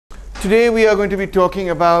Today we are going to be talking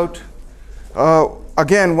about,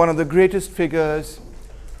 again, one of the greatest figures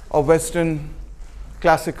of Western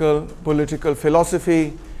classical political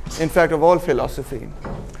philosophy, in fact, of all philosophy.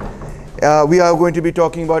 We are going to be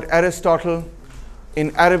talking about Aristotle.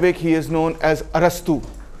 In Arabic, he is known as Arastu,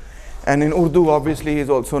 and in Urdu, obviously, he is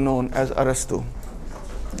also known as Arastu.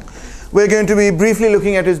 We're going to be briefly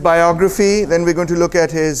looking at his biography, then we're going to look at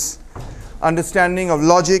his understanding of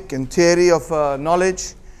logic and theory of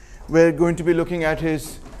knowledge. We're going to be looking at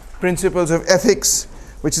his principles of ethics,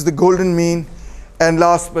 which is the golden mean. And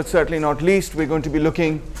last but certainly not least, we're going to be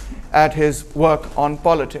looking at his work on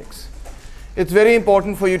politics. It's very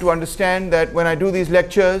important for you to understand that when I do these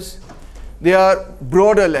lectures, they are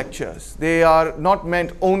broader lectures. They are not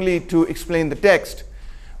meant only to explain the text,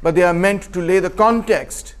 but they are meant to lay the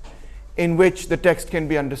context in which the text can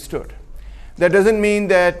be understood. That doesn't mean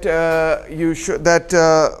that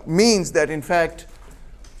means that in fact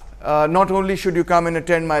not only should you come and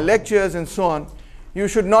attend my lectures and so on, you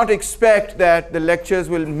should not expect that the lectures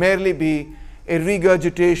will merely be a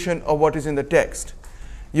regurgitation of what is in the text.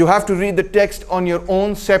 You have to read the text on your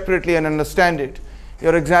own separately and understand it.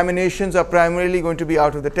 Your examinations are primarily going to be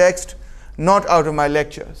out of the text, not out of my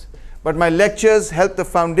lectures. But my lectures help the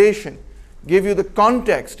foundation, give you the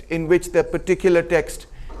context in which the particular text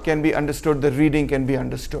can be understood, the reading can be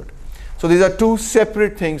understood. So these are two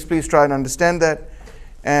separate things. Please try and understand that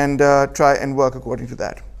and try and work according to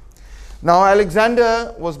that. Now,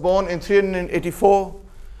 Alexander was born in 384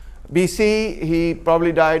 BC. He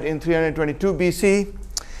probably died in 322 BC.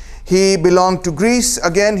 He belonged to Greece.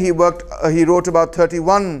 Again, he wrote about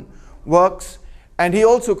 31 works, and he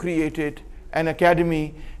also created an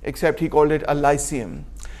academy, except he called it a lyceum.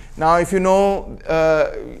 Now, if you know,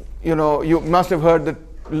 you must have heard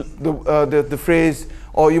the phrase,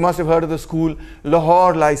 or you must have heard of the school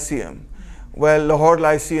Lahore Lyceum. Well, Lahore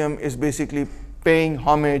Lyceum is basically paying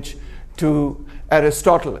homage to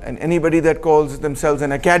Aristotle, and anybody that calls themselves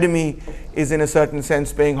an academy is in a certain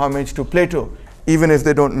sense paying homage to Plato, even if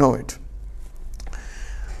they don't know it.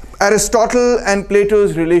 Aristotle and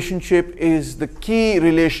Plato's relationship is the key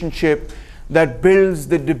relationship that builds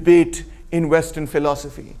the debate in Western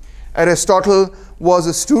philosophy. Aristotle was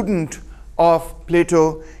a student of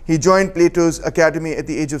Plato. He joined Plato's academy at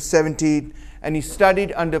the age of 17, and he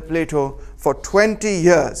studied under Plato for 20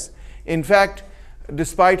 years. In fact,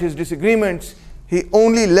 despite his disagreements, he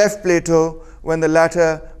only left Plato when the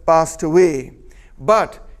latter passed away.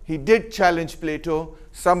 But he did challenge Plato.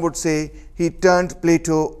 Some would say he turned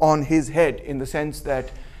Plato on his head, in the sense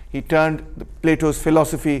that he turned Plato's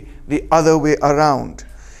philosophy the other way around.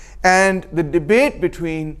 And the debate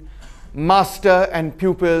between master and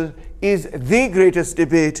pupil is the greatest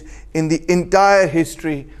debate in the entire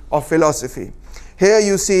history of philosophy. Here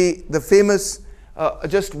you see the famous,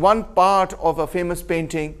 just one part of a famous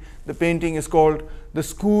painting. The painting is called The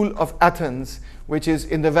School of Athens, which is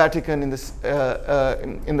in the Vatican, in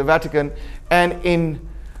the Vatican. And in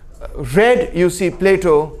red you see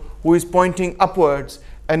Plato, who is pointing upwards,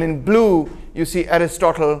 and in blue you see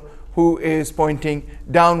Aristotle, who is pointing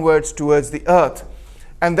downwards towards the earth.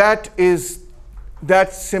 And that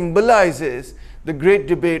symbolizes the great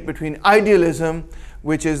debate between idealism,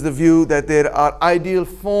 which is the view that there are ideal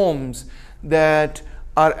forms that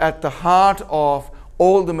are at the heart of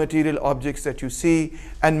all the material objects that you see,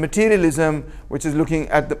 and materialism, which is looking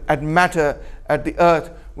at matter, at the earth,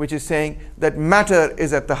 which is saying that matter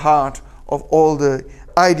is at the heart of all the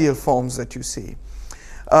ideal forms that you see.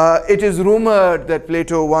 It is rumored that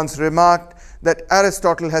Plato once remarked that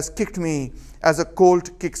Aristotle has kicked me as a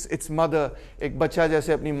colt kicks its mother. एक बच्चा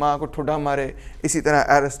जैसे अपनी माँ को ठुड्डा मारे, इसी तरह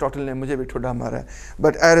Aristotle ने मुझे भी ठुड्डा मारा.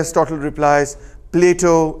 But Aristotle replies,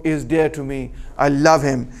 Plato is dear to me. I love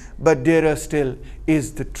him, but dearer still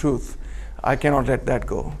is the truth. I cannot let that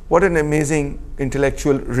go. What an amazing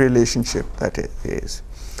intellectual relationship that is.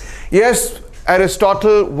 Yes,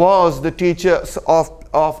 Aristotle was the teacher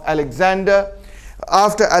of Alexander.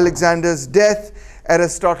 After Alexander's death,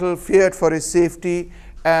 Aristotle feared for his safety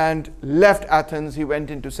and left Athens. He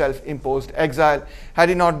went into self-imposed exile. Had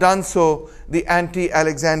he not done so, the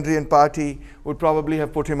anti-Alexandrian party would probably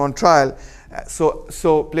have put him on trial.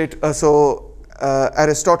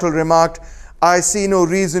 Aristotle remarked, I see no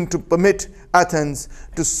reason to permit Athens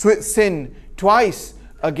to sin twice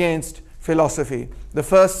against philosophy. The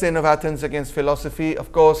first sin of Athens against philosophy,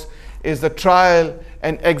 of course, is the trial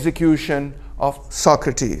and execution of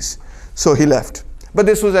Socrates. So he left. But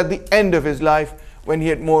this was at the end of his life, when he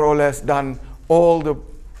had more or less done all the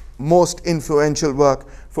most influential work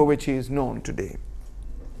for which he is known today.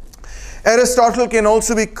 Aristotle can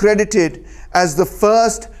also be credited as the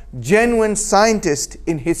first genuine scientist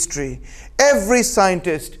in history. Every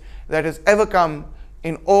scientist that has ever come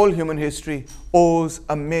in all human history owes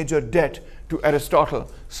a major debt to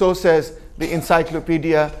Aristotle. So says the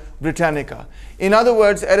Encyclopedia Britannica. In other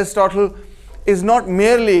words, Aristotle is not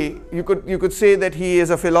merely, you could say that he is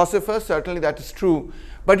a philosopher, certainly that is true,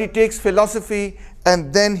 but he takes philosophy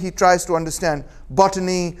and then he tries to understand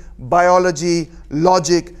botany, biology,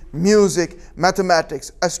 logic, music,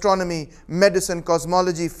 mathematics, astronomy, medicine,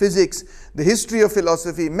 cosmology, physics, the history of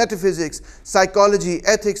philosophy, metaphysics, psychology,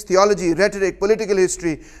 ethics, theology, rhetoric, political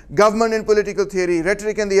history, government and political theory,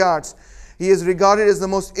 rhetoric and the arts. He is regarded as the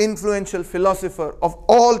most influential philosopher of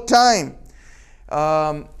all time.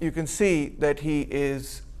 You can see that he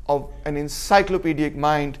is of an encyclopedic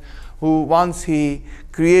mind who, once he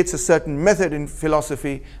creates a certain method in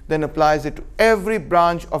philosophy, then applies it to every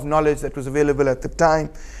branch of knowledge that was available at the time.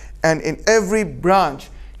 And in every branch,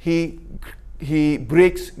 he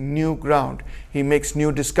breaks new ground. He makes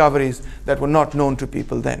new discoveries that were not known to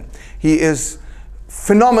people then. He is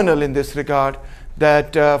phenomenal in this regard,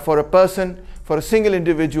 that for a person, for a single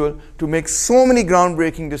individual to make so many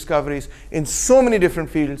groundbreaking discoveries in so many different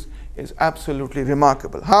fields is absolutely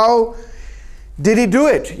remarkable. How did he do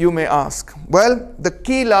it, you may ask? Well, the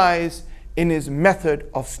key lies in his method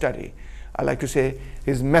of study. I like to say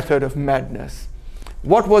his method of madness.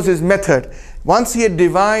 What was his method? Once he had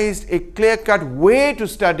devised a clear-cut way to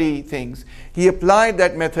study things, he applied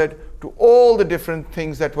that method to all the different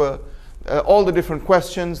things that were, all the different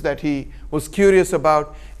questions that he was curious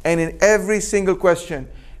about. And in every single question,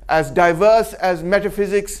 as diverse as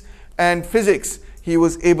metaphysics and physics, he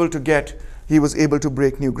was able to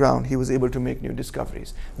break new ground. He was able to make new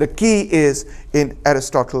discoveries. The key is in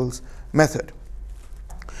Aristotle's method.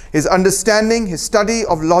 His understanding, his study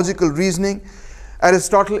of logical reasoning.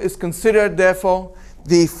 Aristotle is considered, therefore,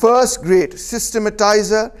 the first great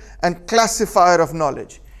systematizer and classifier of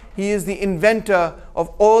knowledge. He is the inventor of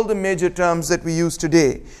all the major terms that we use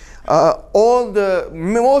today.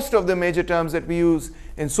 Most of the major terms that we use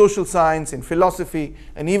in social science, in philosophy,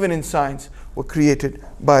 and even in science were created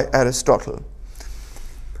by Aristotle.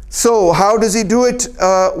 So how does he do it?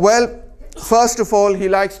 Well, first of all, he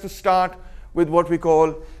likes to start with what we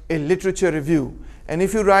call a literature review. And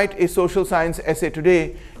if you write a social science essay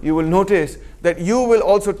today, you will notice that you will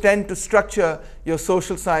also tend to structure your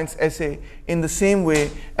social science essay in the same way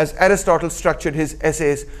as Aristotle structured his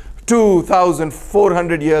essays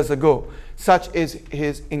 2,400 years ago. Such is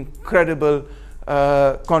his incredible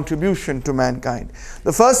contribution to mankind.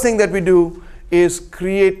 The first thing that we do is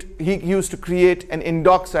he used to create an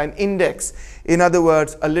indoxa, an index, in other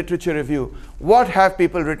words, a literature review. What have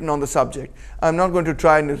people written on the subject? I'm not going to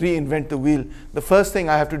try and reinvent the wheel. The first thing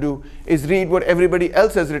I have to do is read what everybody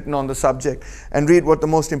else has written on the subject and read what the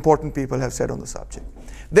most important people have said on the subject.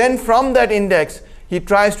 Then from that index, he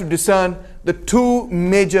tries to discern the two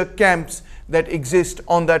major camps that exist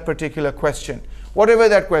on that particular question. Whatever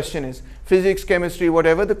that question is, physics, chemistry,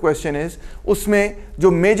 whatever the question is, उसमें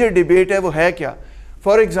जो major debate है वो है क्या?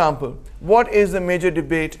 For example, what is the major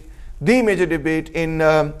debate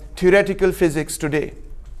in theoretical physics today?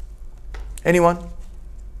 Anyone?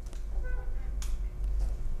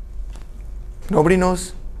 Nobody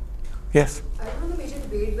knows? Yes? I don't know the major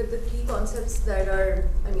debate, but the key concepts that are,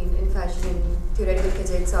 in fashion in theoretical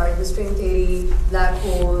physics are the string theory, black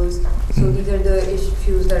holes. So these are the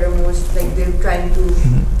issues that are most, like, they're trying to,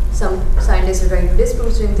 some scientists are trying to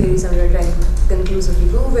disprove string theory, some are trying to conclusively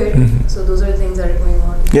prove it. So those are the things that are going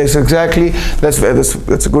on. Yes, exactly. That's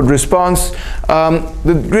a good response.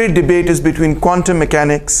 The great debate is between quantum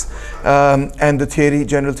mechanics and the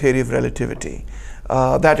general theory of relativity.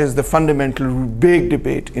 That is the fundamental big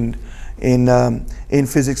debate in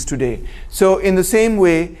physics today. So in the same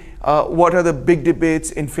way, what are the big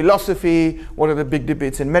debates in philosophy? What are the big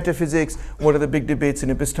debates in metaphysics? What are the big debates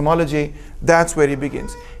in epistemology? That's where he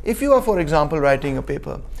begins. If you are, for example, writing a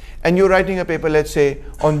paper, and you're writing a paper, let's say,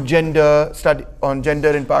 on gender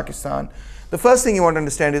in Pakistan, the first thing you want to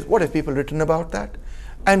understand is what have people written about that?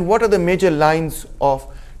 And what are the major lines of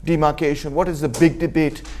demarcation? What is the big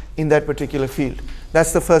debate in that particular field?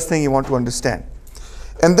 That's the first thing you want to understand.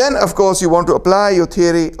 And then, of course, you want to apply your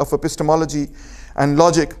theory of epistemology and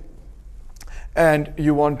logic, and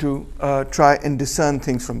you want to try and discern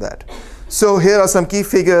things from that. So here are some key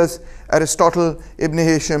figures: Aristotle, Ibn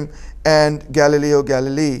Hisham, and Galileo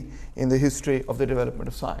Galilei in the history of the development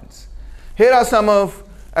of science. Here are some of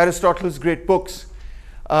Aristotle's great books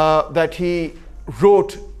that he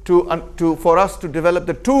wrote for us to develop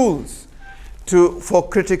the tools for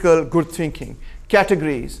critical good thinking: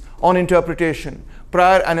 categories, on interpretation,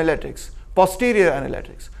 prior analytics, posterior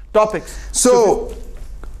analytics, topics. So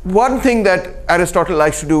one thing that Aristotle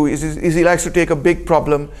likes to do is he likes to take a big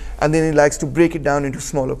problem and then he likes to break it down into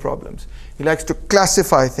smaller problems. He likes to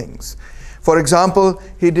classify things. For example,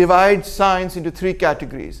 he divides science into 3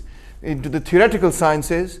 categories. Into the theoretical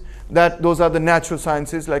sciences, those are the natural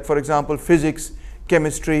sciences, like for example physics,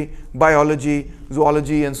 chemistry, biology,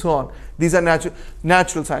 zoology, and so on. These are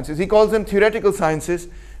natural sciences. He calls them theoretical sciences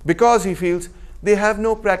because he feels they have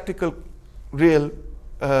no practical real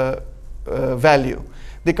value.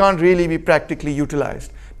 They can't really be practically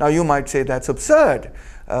utilized. Now you might say that's absurd.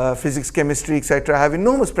 Physics, chemistry, etc. have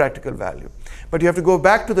enormous practical value. But you have to go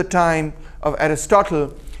back to the time of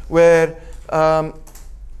Aristotle where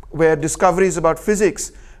discoveries about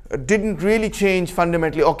physics didn't really change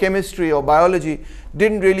fundamentally, or chemistry or biology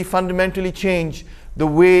didn't really fundamentally change the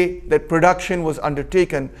way that production was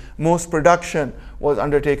undertaken. Most production was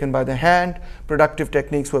undertaken by the hand. Productive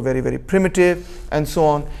techniques were very, very primitive, and so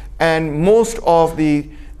on. And most of the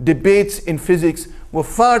debates in physics were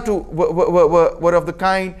were of the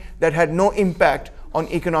kind that had no impact on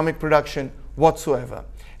economic production whatsoever.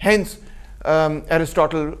 Hence,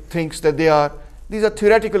 Aristotle thinks that these are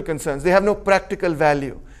theoretical concerns. They have no practical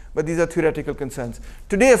value, but these are theoretical concerns.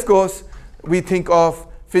 Today, of course, we think of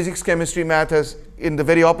physics, chemistry, math as in the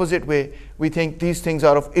very opposite way. We think these things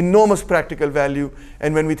are of enormous practical value,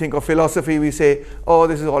 and when we think of philosophy, we say, oh,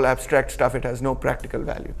 this is all abstract stuff, it has no practical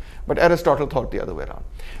value. But Aristotle thought the other way around.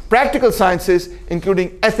 Practical sciences,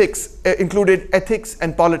 included ethics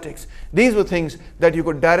and politics. These were things that you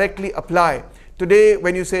could directly apply. Today,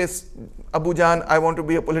 when you say, Abu Jan, I want to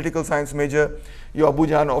be a political science major, your Abu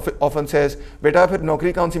Jan often says, बेटा फिर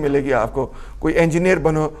नौकरी कौन सी मिलेगी आपको, कोई engineer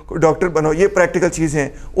बनो, कोई doctor बनो, ये practical चीज़ें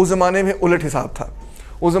हैं. उस ज़माने में उलट हिसाब था.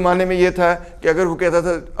 उस ज़माने में ये था कि अगर वो कहता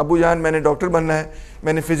था अबू जान मैंने डॉक्टर बनना है,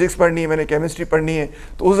 मैंने फिजिक्स पढ़नी है, मैंने केमिस्ट्री पढ़नी है,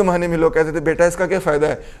 तो उस ज़माने में लोग कहते थे बेटा इसका क्या फ़ायदा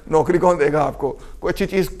है, नौकरी कौन देगा आपको, कोई अच्छी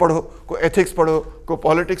चीज़ पढ़ो, कोई एथिक्स पढ़ो, कोई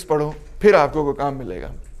पॉलिटिक्स पढ़ो, फिर आपको कोई काम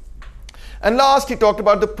मिलेगा. And last, he talked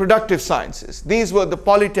about the productive sciences. These were the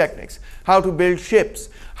polytechnics, how to build ships,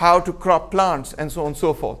 how to crop plants, and so on and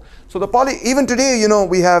so forth. So even today, you know,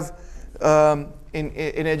 we have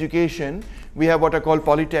in education, we have what are called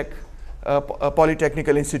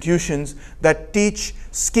polytechnical institutions that teach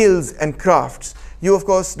skills and crafts. You, of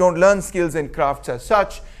course, don't learn skills and crafts as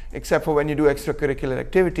such, except for when you do extracurricular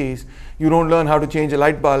activities. You don't learn how to change a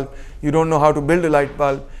light bulb. You don't know how to build a light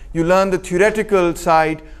bulb. You learn the theoretical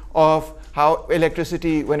side of how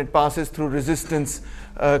electricity, when it passes through resistance,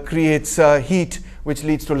 creates heat, which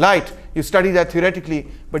leads to light. You study that theoretically,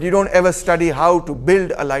 but you don't ever study how to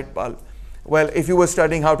build a light bulb. Well, if you were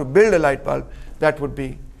studying how to build a light bulb, that would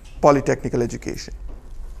be polytechnical education.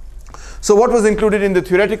 So what was included in the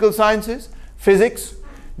theoretical sciences? Physics,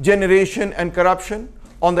 generation and corruption,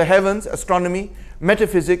 on the heavens, astronomy,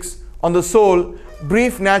 metaphysics, on the soul,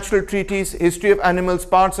 brief natural treatise, history of animals,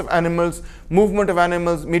 parts of animals, movement of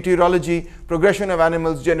animals, meteorology, progression of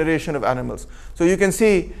animals, generation of animals. So you can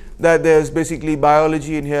see that there's basically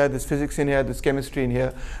biology in here, there's physics in here, there's chemistry in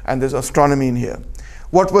here, and there's astronomy in here.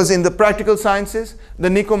 What was in the practical sciences? The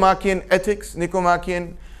Nicomachean ethics.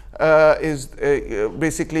 Nicomachean is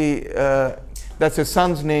basically, that's his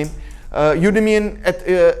son's name. Eudemian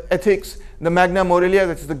ethics, the Magna Moralia,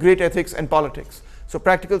 that is the great ethics and politics. So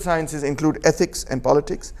practical sciences include ethics and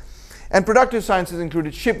politics. And productive sciences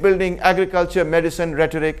included shipbuilding, agriculture, medicine,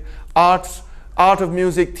 rhetoric, arts, art of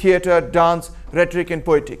music, theater, dance, rhetoric, and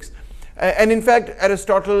poetics. And in fact,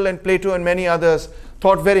 Aristotle and Plato and many others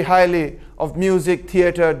thought very highly of music,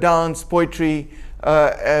 theater, dance, poetry,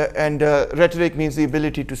 and rhetoric means the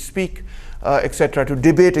ability to speak, etc., to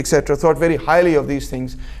debate, etc., thought very highly of these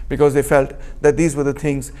things because they felt that these were the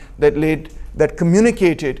things that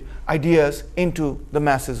communicated ideas into the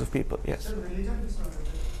masses of people. Yes. So religion is not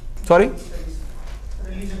religion. Sorry?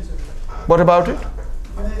 Religion. What about it?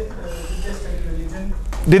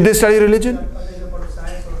 Did they study religion?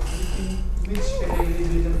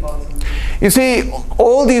 You see,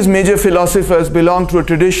 all these major philosophers belong to a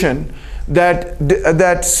tradition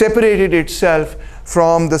that separated itself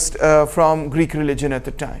from Greek religion at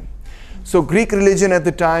the time. So Greek religion at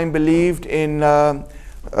the time believed in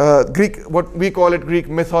what we call it Greek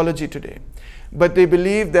mythology today. But they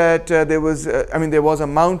believed that there was a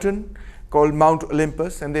mountain called Mount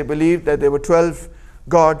Olympus, and they believed that there were 12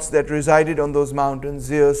 gods that resided on those mountains,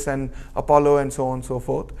 Zeus and Apollo and so on and so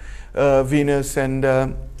forth, Venus and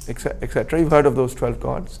etc. You've heard of those 12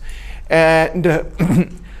 gods. And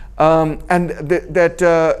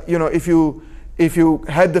if you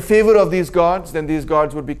had the favor of these gods, then these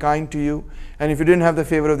gods would be kind to you. And if you didn't have the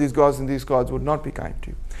favor of these gods, then these gods would not be kind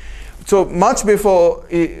to you. So much before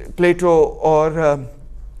Plato or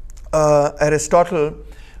Aristotle,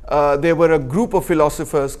 there were a group of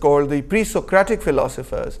philosophers called the pre-Socratic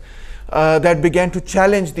philosophers that began to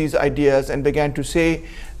challenge these ideas and began to say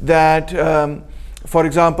that, for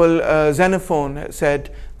example, Xenophon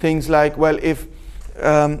said things like, well, if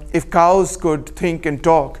cows could think and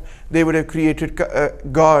talk, they would have created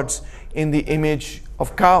gods in the image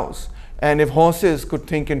of cows. And if horses could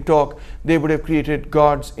think and talk, they would have created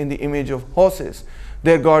gods in the image of horses.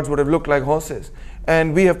 Their gods would have looked like horses.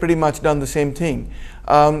 And we have pretty much done the same thing.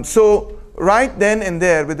 So right then and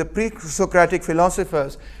there, with the pre-Socratic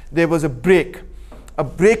philosophers, there was a break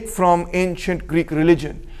from ancient Greek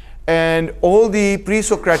religion. And all the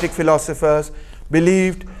pre-Socratic philosophers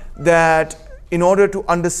believed that in order to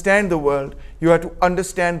understand the world, you had to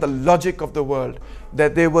understand the logic of the world,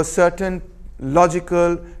 that there were certain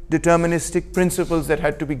logical, deterministic principles that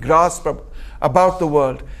had to be grasped about the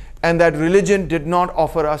world, and that religion did not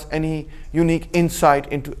offer us any unique insight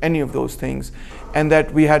into any of those things, and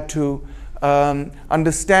that we had to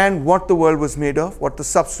understand what the world was made of, what the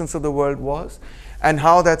substance of the world was, and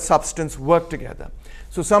how that substance worked together.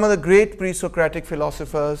 So some of the great pre-Socratic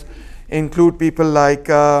philosophers include people like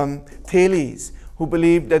Thales, who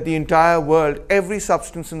believed that the entire world, every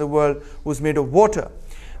substance in the world was made of water.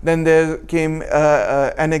 Then there came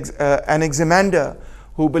Anaximander,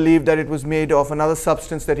 who believed that it was made of another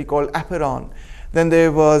substance that he called aperon. Then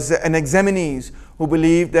there was Anaximenes, who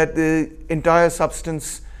believed that the entire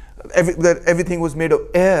substance, that everything was made of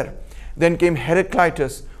air. Then came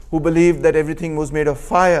Heraclitus, who believed that everything was made of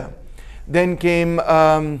fire. Then came,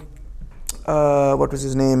 what was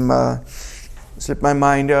his name? Slipped my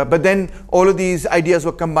mind. But then all of these ideas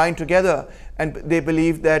were combined together, and they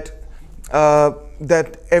believed that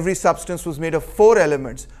that every substance was made of 4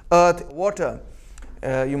 elements: earth, water.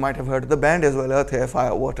 You might have heard of the band as well, earth, air,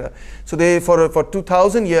 fire, water. So they, for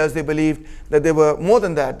 2,000 years, they believed that there were more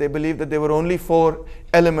than that. They believed that there were only 4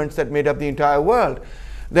 elements that made up the entire world.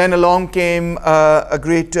 Then along came a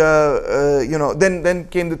great, then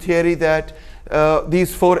came the theory that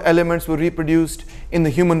these 4 elements were reproduced in the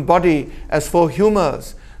human body as 4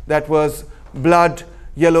 humors. That was blood,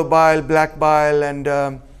 yellow bile, black bile, and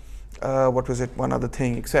what was it, one other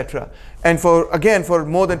thing, etc. And for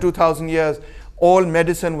more than 2,000 years, all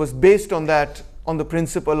medicine was based on that, on the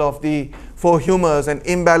principle of the 4 humors, and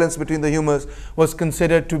imbalance between the humors was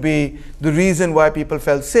considered to be the reason why people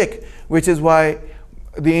fell sick, which is why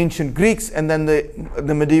the ancient Greeks and then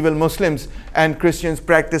the medieval Muslims and Christians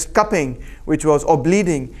practiced cupping, which was, or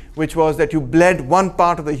bleeding, which was that you bled one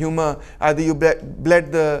part of the humor, either you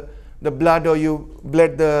bled the blood, or you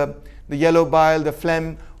bled the yellow bile, the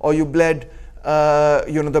phlegm, or you bled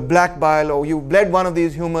the black bile, or you bled one of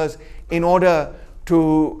these humors in order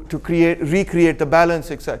to recreate the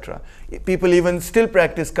balance, etc. People even still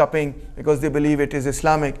practice cupping because they believe it is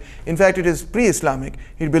Islamic. In fact, it is pre-Islamic.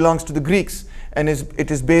 It belongs to the Greeks, and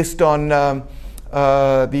it is based on the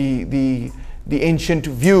ancient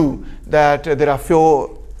view that there are 4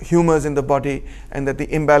 humors in the body, and that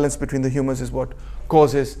the imbalance between the humors is what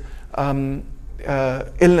causes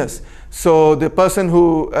illness. So the person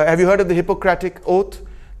who, have you heard of the Hippocratic oath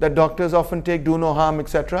that doctors often take, do no harm,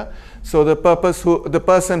 etc.? So the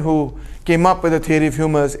person who came up with the theory of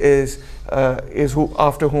humors is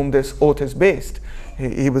after whom this oath is based.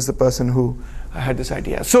 He was the person who had this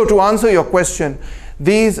idea. So to answer your question,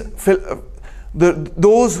 those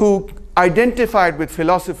who identified with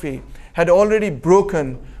philosophy had already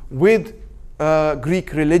broken with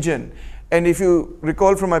Greek religion. And if you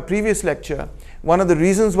recall from my previous lecture, one of the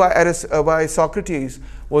reasons why Socrates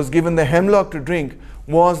was given the hemlock to drink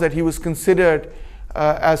was that he was considered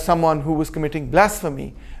as someone who was committing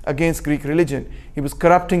blasphemy against Greek religion. He was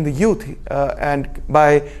corrupting the youth and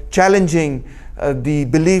by challenging the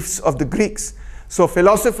beliefs of the Greeks. So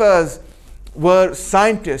philosophers were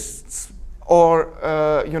scientists, or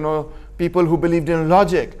people who believed in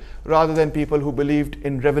logic rather than people who believed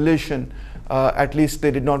in revelation. At least they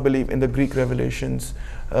did not believe in the Greek revelations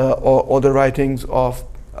or the writings of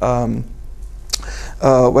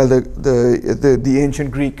the ancient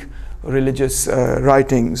Greek religious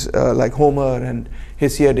writings like Homer and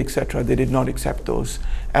Hesiod, etc. They did not accept those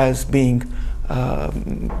as being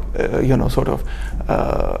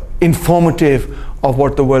informative of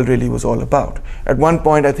what the world really was all about. At one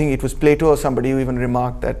point, I think it was Plato or somebody who even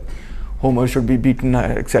remarked that Homer should be beaten,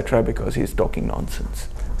 etc., because he's talking nonsense.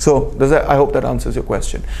 So I hope that answers your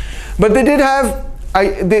question. But they did have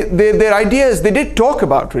their ideas. They did talk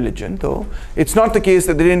about religion, though. It's not the case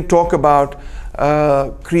that they didn't talk about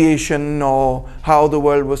creation or how the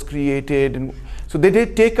world was created. And so they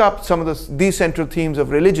did take up some of these central themes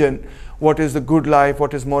of religion. What is the good life?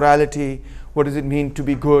 What is morality? What does it mean to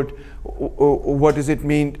be good? What does it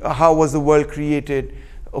mean? How was the world created?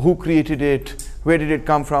 Who created it? Where did it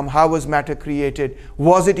come from? How was matter created?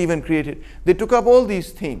 Was it even created? They took up all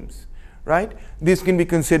these themes, right? These can be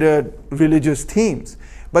considered religious themes.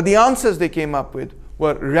 But the answers they came up with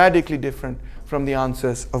were radically different from the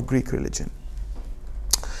answers of Greek religion.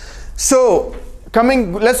 So,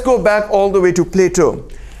 let's go back all the way to Plato.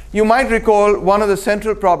 You might recall one of the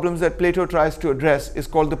central problems that Plato tries to address is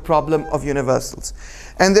called the problem of universals.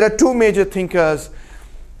 And there are two major thinkers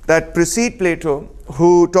that precede Plato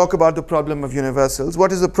who talk about the problem of universals.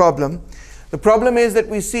 What is the problem? The problem is that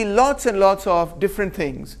we see lots and lots of different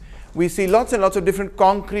things. We see lots and lots of different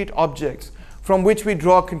concrete objects from which we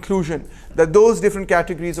draw a conclusion that those different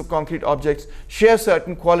categories of concrete objects share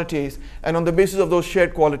certain qualities, and on the basis of those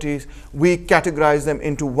shared qualities, we categorize them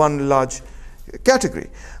into one large category.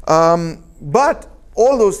 But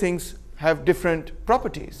all those things have different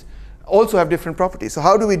properties, So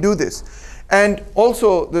how do we do this? And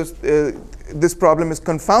also this problem is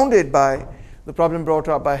confounded by the problem brought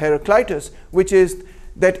up by Heraclitus, which is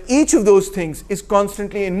that each of those things is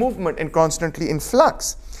constantly in movement and constantly in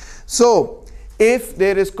flux. So if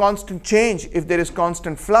there is constant change, if there is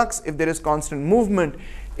constant flux, if there is constant movement,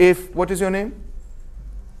 what is your name?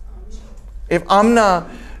 If Amna,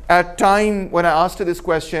 at time when I asked her this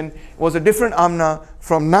question, was a different Amna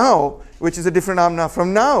from now, which is a different Amna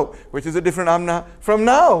from now, which is a different Amna from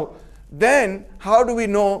now, then how do we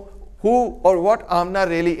know who or what Amna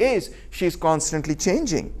really is? She's constantly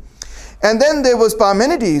changing. And then there was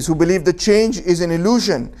Parmenides, who believed that change is an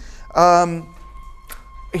illusion.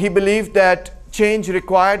 He believed that change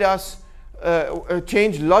required us,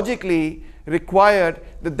 change logically required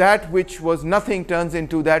that which was nothing turns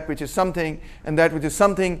into that which is something, and that which is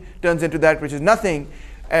something turns into that which is nothing.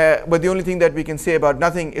 But the only thing that we can say about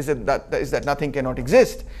nothing is that nothing cannot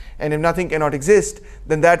exist. And if nothing cannot exist,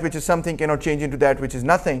 then that which is something cannot change into that which is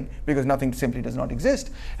nothing, because nothing simply does not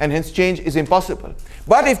exist. And hence change is impossible.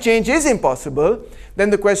 But if change is impossible,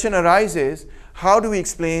 then the question arises, how do we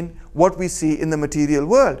explain what we see in the material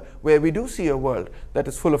world, where we do see a world that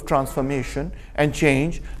is full of transformation and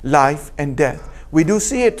change, life and death? We do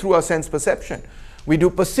see it through our sense perception. We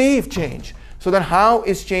do perceive change. So then how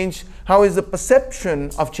is the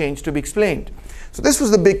perception of change to be explained? So this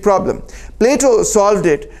was the big problem. Plato solved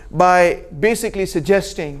it by basically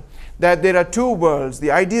suggesting that there are two worlds: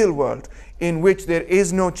 the ideal world, in which there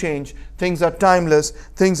is no change, things are timeless,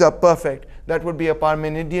 things are perfect. That would be a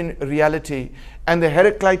Parmenidean reality. And the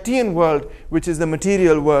Heraclitean world, which is the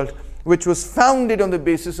material world, which was founded on the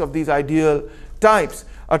basis of these ideal types,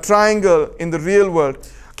 a triangle in the real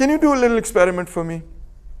world. Can you do a little experiment for me?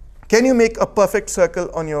 Can you make a perfect circle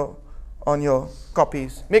on your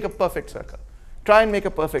copies? Make a perfect circle. Try and make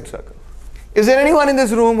a perfect circle. Is there anyone in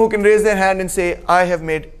this room who can raise their hand and say, I have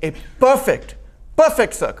made a perfect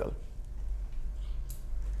circle?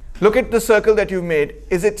 Look at the circle that you've made.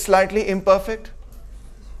 Is it slightly imperfect?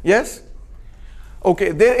 Yes?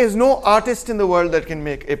 Okay, there is no artist in the world that can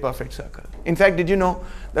make a perfect circle. In fact, did you know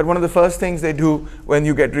that one of the first things they do when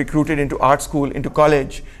you get recruited into art school, into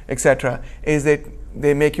college, etc., is that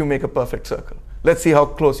they make you make a perfect circle. Let's see how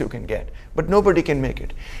close you can get. But nobody can make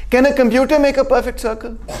it. Can a computer make a perfect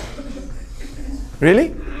circle?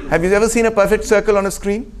 Really? Have you ever seen a perfect circle on a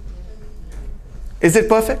screen? Is it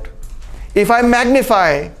perfect? If I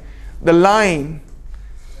magnify the line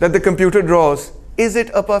that the computer draws, is it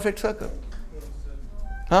a perfect circle?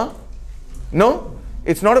 Huh? No?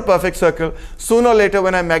 It's not a perfect circle. Sooner or later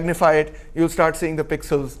when I magnify it, you'll start seeing the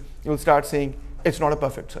pixels. You'll start seeing it's not a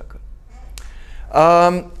perfect circle.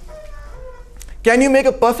 Can you make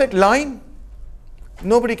a perfect line?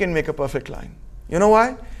 Nobody can make a perfect line. You know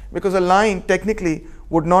why? Because a line technically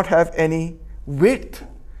would not have any width.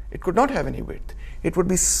 It could not have any width. It would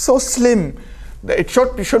be so slim. It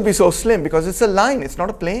should be so slim because it's a line. It's not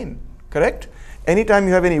a plane. Correct? Anytime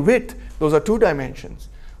you have any width, those are two dimensions.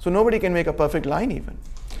 So nobody can make a perfect line even.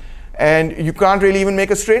 And you can't really even make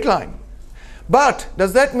a straight line. But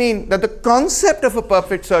does that mean that the concept of a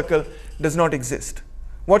perfect circle does not exist?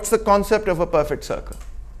 What's the concept of a perfect circle?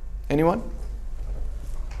 Anyone?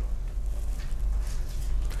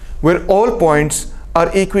 Where all points are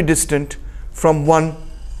equidistant from one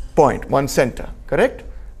point, one center. Correct?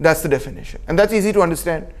 That's the definition. And that's easy to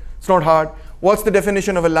understand. It's not hard. What's the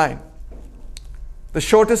definition of a line? The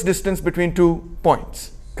shortest distance between 2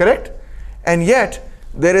 points. Correct? And yet,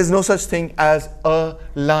 there is no such thing as a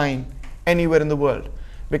line anywhere in the world.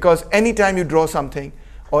 Because anytime you draw something,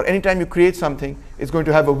 or anytime you create something, it's going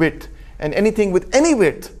to have a width. And anything with any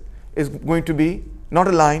width is going to be Not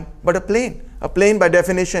a line, but a plane. A plane by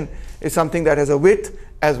definition is something that has a width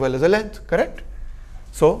as well as a length, correct?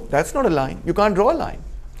 So that's not a line. You can't draw a line.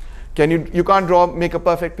 You can't make a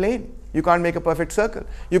perfect plane. You can't make a perfect circle.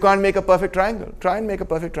 You can't make a perfect triangle. Try and make a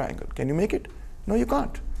perfect triangle. Can you make it? No, you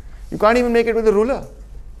can't. You can't even make it with a ruler.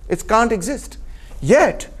 It can't exist.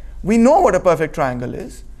 Yet, we know what a perfect triangle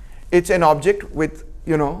is. It's an object with,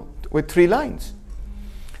 with 3 lines.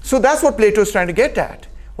 So that's what Plato is trying to get at.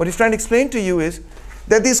 What he's trying to explain to you is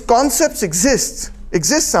that these concepts exist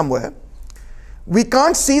somewhere. We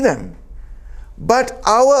can't see them. But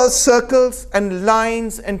our circles and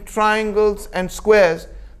lines and triangles and squares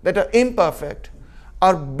that are imperfect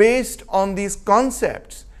are based on these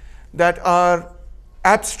concepts that are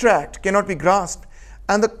abstract, cannot be grasped.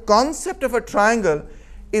 And the concept of a triangle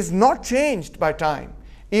is not changed by time,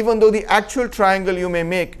 even though the actual triangle you may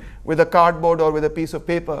make with a cardboard or with a piece of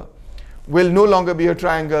paper will no longer be a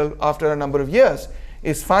triangle after a number of years,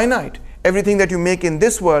 is finite. Everything that you make in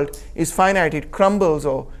this world is finite. It crumbles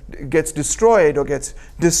or gets destroyed or gets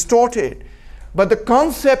distorted. But the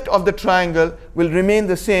concept of the triangle will remain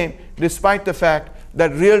the same despite the fact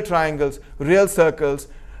that real triangles, real circles,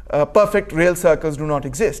 perfect real circles do not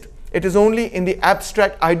exist. It is only in the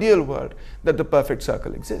abstract ideal world that the perfect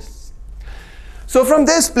circle exists. So from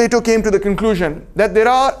this, Plato came to the conclusion that there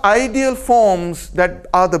are ideal forms that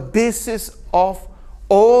are the basis of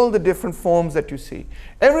all the different forms that you see.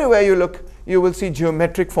 Everywhere you look, you will see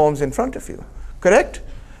geometric forms in front of you, correct?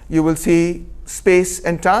 You will see space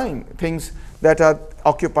and time, things that are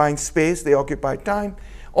occupying space, they occupy time.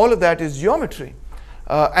 All of that is geometry.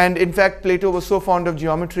 And in fact, Plato was so fond of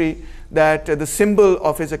geometry that the symbol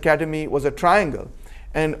of his academy was a triangle.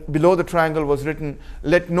 And below the triangle was written,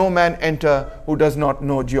 "Let no man enter who does not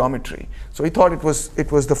know geometry." So he thought it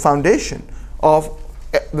was the foundation of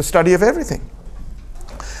the study of everything.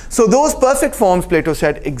 So those perfect forms, Plato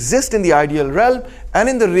said, exist in the ideal realm, and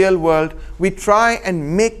in the real world, we try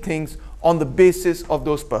and make things on the basis of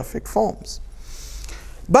those perfect forms.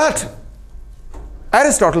 But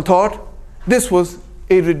Aristotle thought this was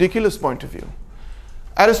a ridiculous point of view.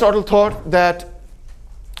 Aristotle thought that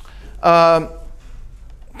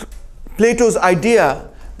Plato's idea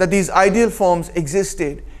that these ideal forms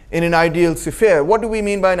existed in an ideal sphere. What do we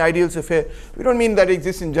mean by an ideal sphere? We don't mean that it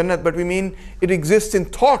exists in Jannat, but we mean it exists in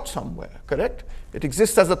thought somewhere, correct? It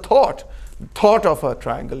exists as a thought. The thought of a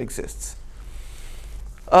triangle exists.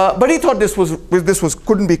 But he thought this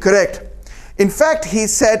couldn't be correct. In fact, he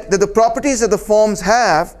said that the properties that the forms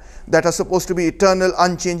have, that are supposed to be eternal,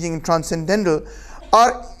 unchanging, and transcendental,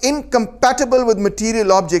 are incompatible with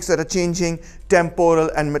material objects that are changing, temporal,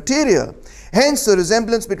 and material. Hence, the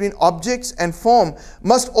resemblance between objects and form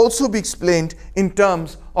must also be explained in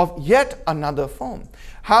terms of yet another form.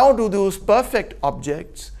 How do those perfect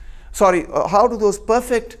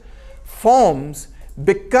forms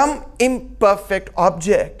become imperfect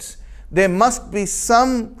objects? There must be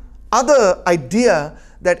some other idea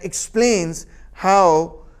that explains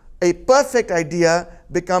how a perfect idea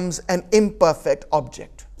becomes an imperfect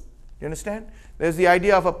object. You understand? There's the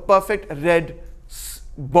idea of a perfect red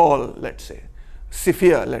ball, let's say,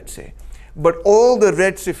 sphere, let's say. But all the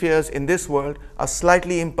red spheres in this world are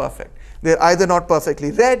slightly imperfect. They're either not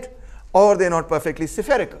perfectly red or they're not perfectly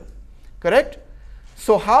spherical. Correct?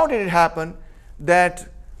 So how did it happen that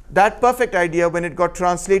that perfect idea, when it got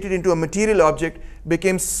translated into a material object,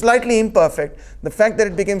 became slightly imperfect? The fact that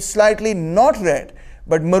it became slightly not red,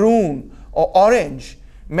 but maroon or orange,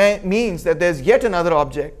 means that there's yet another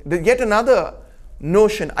object, yet another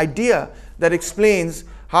notion, idea that explains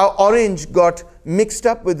how orange got mixed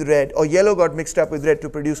up with red or yellow got mixed up with red to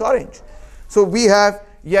produce orange. So we have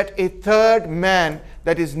yet a third man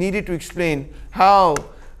that is needed to explain how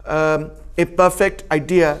a perfect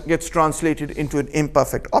idea gets translated into an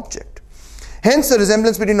imperfect object. Hence, the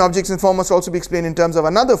resemblance between objects and form must also be explained in terms of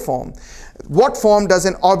another form. What form does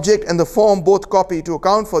an object and the form both copy to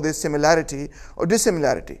account for this similarity or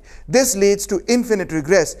dissimilarity? This leads to infinite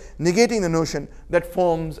regress, negating the notion that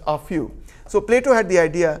forms are few. So Plato had the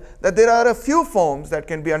idea that there are a few forms that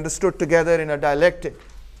can be understood together in a dialectic.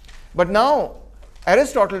 But now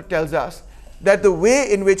Aristotle tells us that the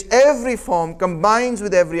way in which every form combines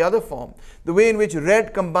with every other form, the way in which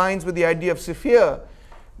red combines with the idea of sphere,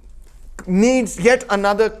 needs yet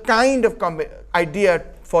another kind of idea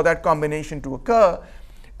for that combination to occur.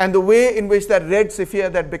 And the way in which that red sphere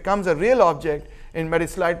that becomes a real object, but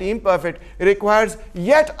is slightly imperfect, requires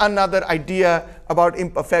yet another idea about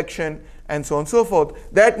imperfection, and so on and so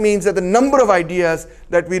forth. That means that the number of ideas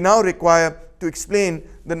that we now require to explain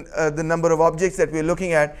the number of objects that we're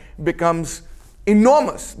looking at becomes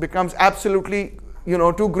enormous, becomes absolutely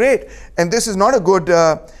too great. And this is not a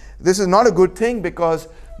good thing, because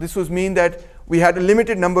this would mean that we had a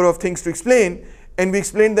limited number of things to explain, and we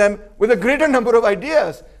explained them with a greater number of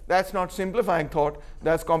ideas. That's not simplifying thought,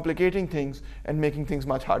 that's complicating things and making things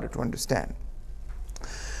much harder to understand.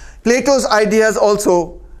 Plato's ideas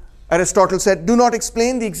also, Aristotle said, do not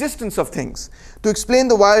explain the existence of things. To explain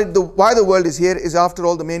why the world is here is, after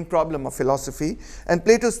all, the main problem of philosophy. And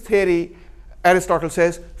Plato's theory, Aristotle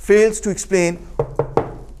says, fails to explain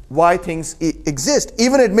why things exist.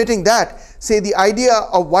 Even admitting that, say, the idea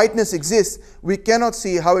of whiteness exists, we cannot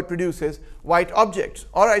see how it produces white objects.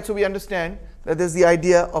 All right, so we understand that there's the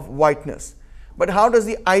idea of whiteness. But how does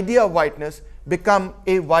the idea of whiteness become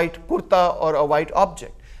a white kurta or a white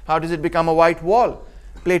object? How does it become a white wall?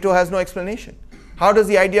 Plato has no explanation. How does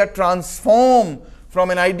the idea transform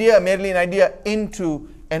from an idea, merely an idea, into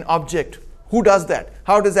an object? Who does that?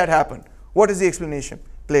 How does that happen? What is the explanation?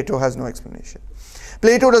 Plato has no explanation.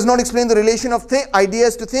 Plato does not explain the relation of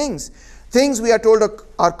ideas to things. Things, we are told,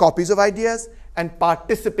 are copies of ideas and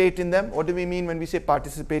participate in them. What do we mean when we say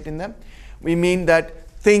participate in them? We mean that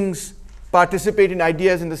things participate in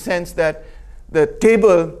ideas in the sense that the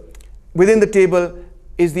table, within the table,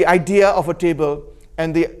 is the idea of a table,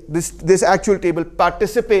 and this actual table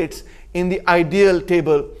participates in the ideal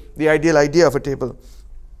table, the ideal idea of a table.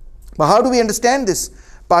 But how do we understand this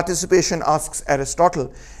participation, asks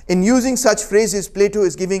Aristotle. In using such phrases, Plato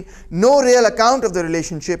is giving no real account of the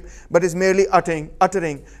relationship, but is merely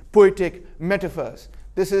uttering poetic metaphors.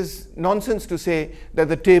 This is nonsense to say that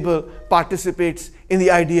the table participates in the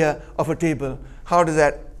idea of a table. How does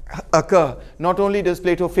that occur? Not only does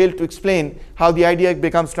Plato fail to explain how the idea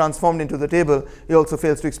becomes transformed into the table, he also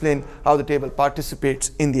fails to explain how the table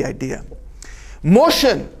participates in the idea.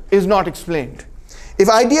 Motion is not explained. If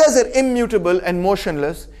ideas are immutable and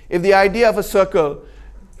motionless, if the idea of a circle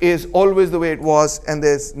is always the way it was and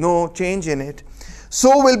there's no change in it,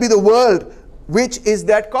 so will be the world, which is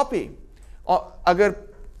that copy. Agar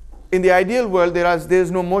in the ideal world there is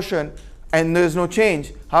no motion and there is no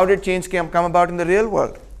change, how did change come about in the real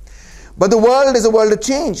world? But the world is a world of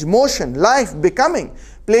change, motion, life, becoming.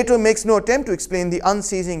 Plato makes no attempt to explain the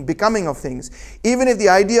unceasing becoming of things. Even if the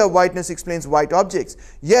idea of whiteness explains white objects,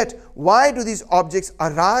 yet why do these objects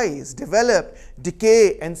arise, develop,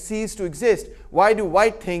 decay, and cease to exist? Why do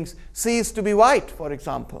white things cease to be white, for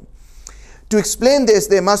example? To explain this,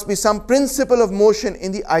 there must be some principle of motion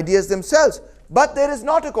in the ideas themselves. But there is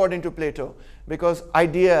not, according to Plato, because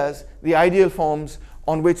ideas, the ideal forms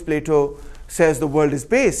on which Plato says the world is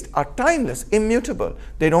based, are timeless, immutable.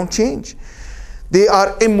 They don't change. They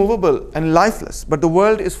are immovable and lifeless, but the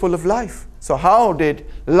world is full of life. So how did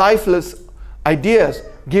lifeless ideas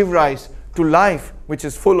give rise to life which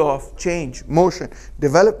is full of change, motion,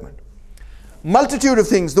 development? Multitude of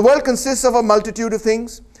things. The world consists of a multitude of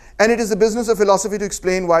things, and it is the business of philosophy to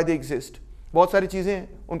explain why they exist. बहुत सारी चीजें हैं,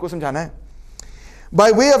 उनको समझाना है.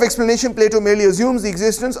 By way of explanation, Plato merely assumes the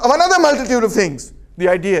existence of another multitude of things, the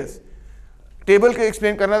ideas. Table के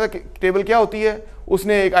explain करना था, टेबल क्या होती है,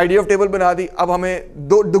 उसने एक आइडिया ऑफ टेबल बना दी. अब हमें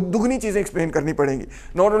दुगनी चीजें एक्सप्लेन करनी पड़ेंगी.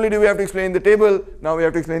 Not only do we have to explain the table, now we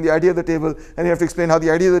have to explain the idea of the table, and we have to explain how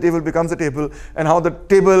the idea of the table becomes a table, and how the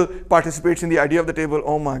table participates in the idea of the table.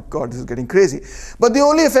 Oh my God, this is getting crazy. But the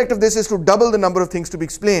only effect of this is to double the number of things to be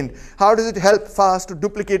explained. How does it help fast to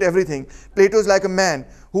duplicate everything? Plato is like a man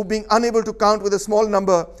who, being unable to count with a small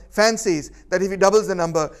number, fancies that if he doubles the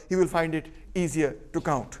number, he will find it easier to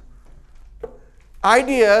count.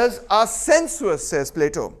 Ideas are sensuous, says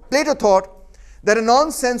Plato. Plato thought that a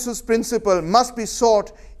non-sensuous principle must be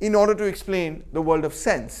sought in order to explain the world of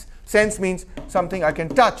sense. Sense means something I can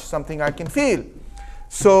touch, something I can feel.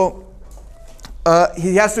 So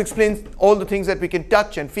he has to explain all the things that we can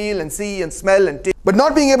touch and feel and see and smell and taste. But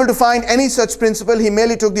not being able to find any such principle, he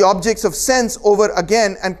merely took the objects of sense over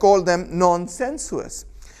again and called them non-sensuous.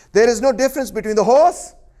 There is no difference between the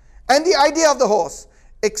horse and the idea of the horse,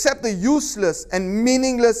 except the useless and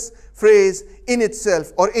meaningless phrase in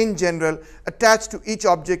itself or in general attached to each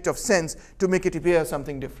object of sense to make it appear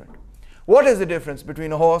something different. What is the difference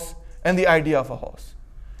between a horse and the idea of a horse?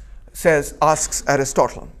 Asks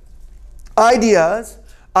Aristotle. Ideas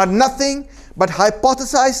are nothing but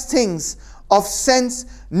hypothesized things of sense,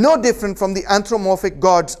 no different from the anthropomorphic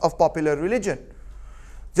gods of popular religion.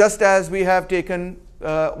 Just as we have taken,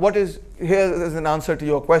 here is an answer to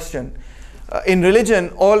your question. In religion,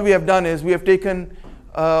 all we have done is we have taken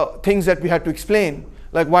things that we had to explain,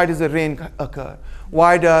 like why does the rain occur?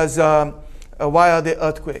 Why are there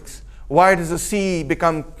earthquakes? Why does the sea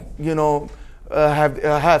become,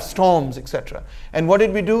 have storms, etc.? And what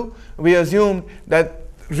did we do? We assumed that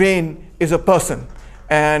rain is a person,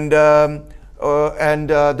 and and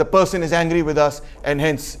the person is angry with us, and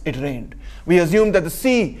hence it rained. We assume that the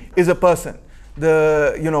sea is a person.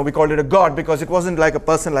 We called it a god because it wasn't like a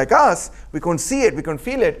person like us. We couldn't see it, we couldn't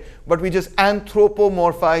feel it, but we just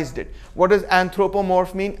anthropomorphized it. What does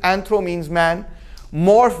anthropomorph mean? Anthro means man,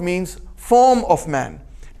 morph means form of man.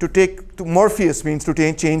 To Morpheus means to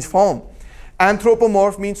change form.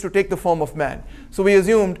 Anthropomorph means to take the form of man. So we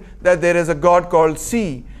assumed that there is a god called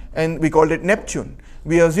sea, and we called it Neptune.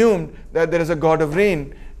 We assumed that there is a god of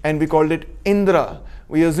rain, and we called it Indra.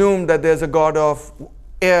 We assumed that there's a god of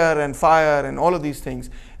air and fire and all of these things,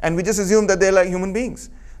 and we just assume that they're like human beings.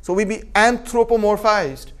 So we be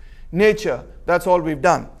anthropomorphized nature. That's all we've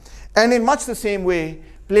done. And in much the same way,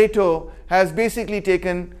 Plato has basically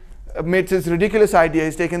made this ridiculous idea.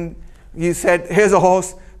 He said, here's a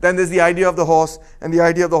horse, then there's the idea of the horse, and the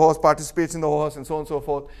idea of the horse participates in the horse, and so on and so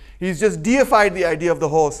forth. He's just deified the idea of the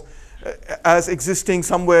horse as existing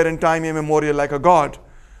somewhere in time immemorial like a god.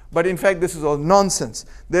 But in fact, this is all nonsense.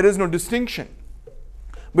 There is no distinction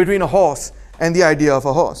between a horse and the idea of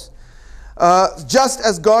a horse. Just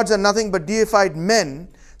as gods are nothing but deified men,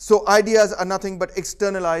 so ideas are nothing but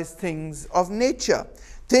externalized things of nature.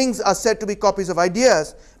 Things are said to be copies of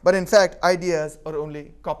ideas, but in fact, ideas are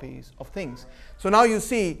only copies of things. So now you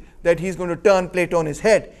see that he's going to turn Plato on his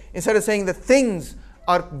head. Instead of saying that things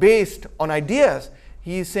are based on ideas,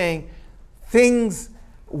 he is saying things,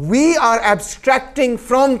 we are abstracting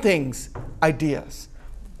from things ideas.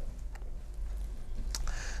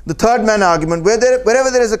 The third man argument, wherever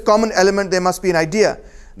there is a common element, there must be an idea.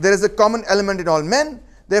 There is a common element in all men,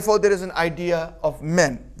 therefore there is an idea of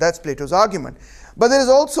men. That's Plato's argument. But there is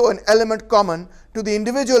also an element common to the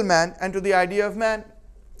individual man and to the idea of man.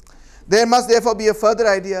 There must therefore be a further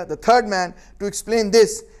idea, the third man, to explain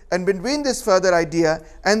this, and between this further idea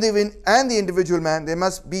and the individual man, there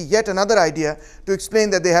must be yet another idea to explain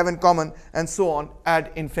that they have in common, and so on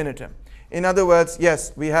ad infinitum. In other words,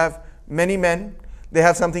 yes, we have many men, they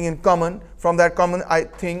have something in common. From that common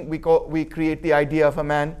thing, we create the idea of a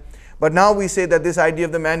man. But now we say that this idea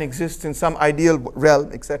of the man exists in some ideal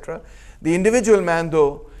realm, etc. The individual man,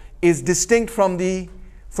 though, is distinct from the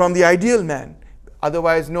ideal man.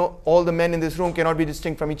 Otherwise, all the men in this room cannot be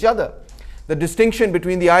distinct from each other. The distinction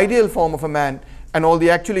between the ideal form of a man and all the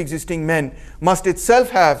actually existing men must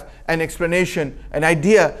itself have an explanation, an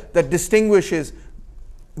idea that distinguishes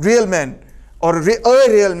real men or a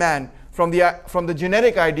real man from the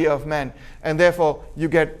generic idea of man, and therefore you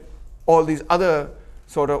get all these other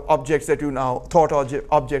sort of objects that you now,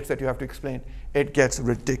 objects that you have to explain. It gets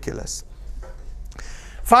ridiculous.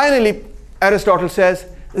 Finally, Aristotle says,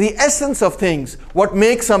 the essence of things, what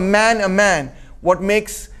makes a man, what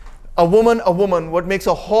makes a woman, what makes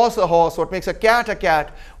a horse, what makes a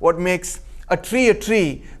cat, what makes a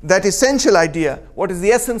tree, that essential idea. What is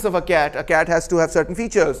the essence of a cat? A cat has to have certain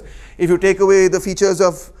features. If you take away the features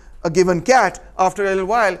of a given cat, after a little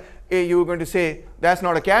while, you're going to say, that's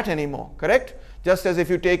not a cat anymore, correct? Just as if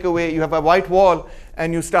you take away, you have a white wall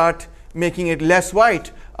and you start making it less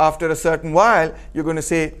white, after a certain while, you're going to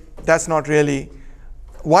say, that's not really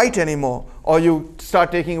white anymore. Or you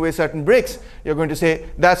start taking away certain bricks, you're going to say,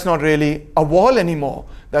 that's not really a wall anymore.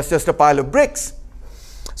 That's just a pile of bricks.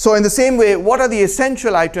 So in the same way, what are the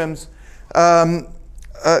essential items? The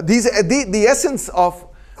essence of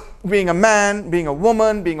being a man, being a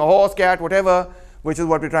woman, being a horse, cat, whatever, which is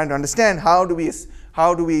what we're trying to understand. How do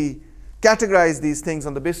we categorize these things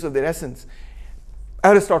on the basis of their essence?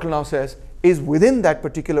 Aristotle now says, is within that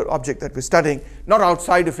particular object that we're studying, not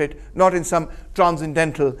outside of it, not in some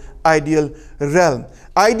transcendental ideal realm.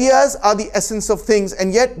 Ideas are the essence of things,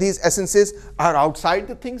 and yet these essences are outside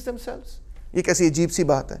the things themselves. Ye kaisi ajeeb si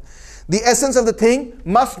baat hai. The essence of the thing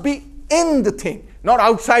must be in the thing, not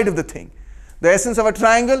outside of the thing. The essence of a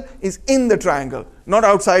triangle is in the triangle, not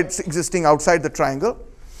existing outside the triangle.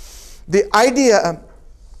 The idea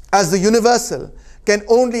as the universal can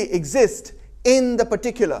only exist in the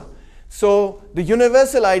particular. So the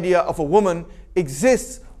universal idea of a woman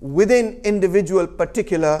exists within individual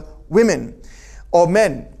particular women or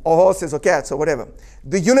men or horses or cats or whatever.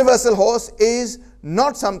 The universal horse is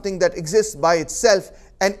not something that exists by itself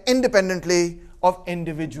and independently of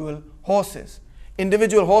individual horses.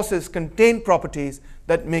 Individual horses contain properties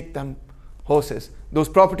that make them horses. Those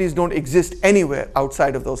properties don't exist anywhere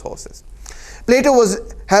outside of those horses. Plato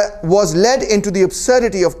was led into the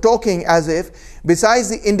absurdity of talking as if, besides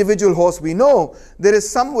the individual horse we know, there is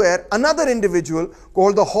somewhere another individual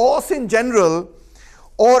called the horse in general,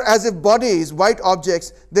 or as if bodies, white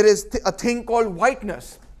objects, there is a thing called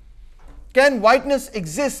whiteness. Can whiteness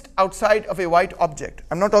exist outside of a white object?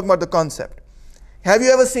 I'm not talking about the concept. Have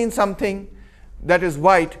you ever seen something that is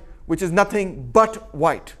white which is nothing but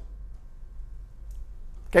white.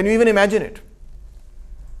 Can you even imagine it?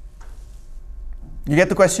 You get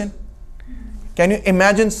the question? Can you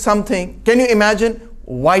imagine something? Can you imagine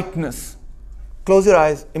whiteness? Close your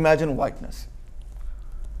eyes, imagine whiteness.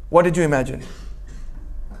 What did you imagine?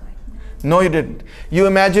 No, you didn't. You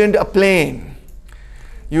imagined a plane.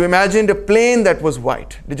 You imagined a plane that was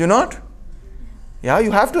white. Did you not? Yeah,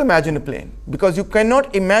 you have to imagine a plane, because you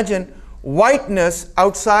cannot imagine whiteness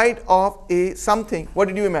outside of a something. What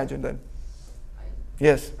did you imagine then?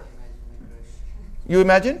 Yes. You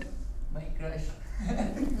imagined? My crush.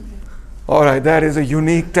 All right, that is a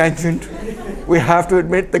unique tangent. We have to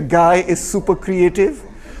admit the guy is super creative.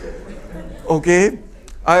 Okay,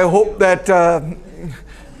 I hope that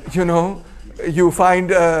you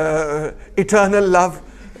find eternal love,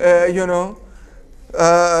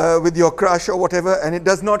 with your crush or whatever, and it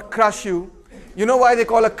does not crush you. You know why they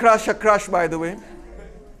call a crush, by the way?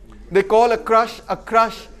 They call a crush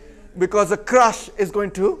because a crush is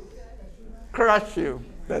going to crush you.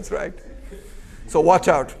 That's right. So watch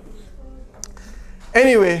out.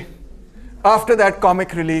 Anyway, after that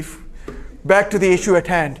comic relief, back to the issue at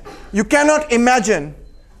hand. You cannot imagine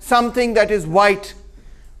something that is white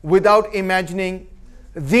without imagining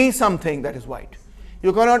the something that is white.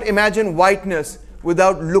 You cannot imagine whiteness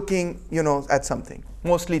without looking, at something.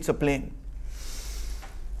 Mostly it's a plane.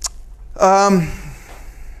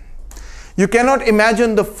 You cannot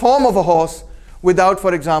imagine the form of a horse without,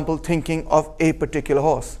 for example, thinking of a particular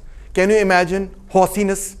horse. Can you imagine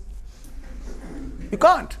horsiness? You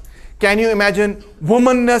can't. Can you imagine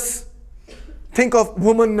womanness? Think of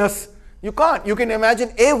womanness. You can't. You can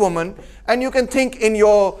imagine a woman, and you can think in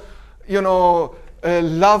your,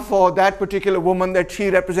 love for that particular woman, that she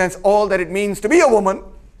represents all that it means to be a woman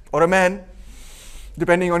or a man,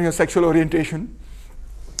 depending on your sexual orientation.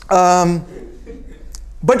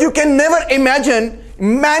 But you can never imagine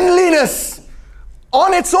manliness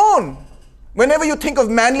on its own. Whenever you think of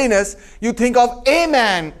manliness, you think of a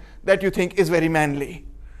man that you think is very manly.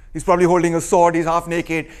 He's probably holding a sword, he's half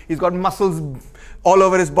naked, he's got muscles all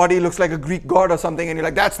over his body, looks like a Greek god or something, and you're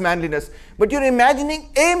like, that's manliness. But you're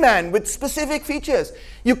imagining a man with specific features.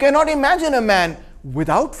 You cannot imagine a man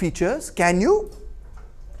without features, can you?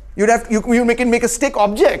 You can make a stick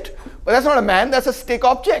object, but that's not a man, that's a stick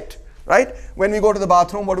object, right? When we go to the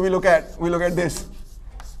bathroom, what do we look at? We look at this.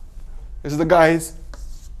 This is the guys.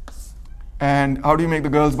 And how do you make the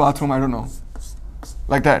girls' bathroom? I don't know.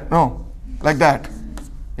 Like that? No. Like that.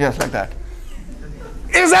 Yes, like that.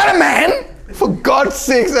 Is that a man? For God's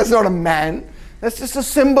sakes, that's not a man. That's just a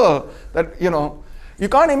symbol that, you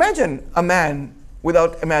can't imagine a man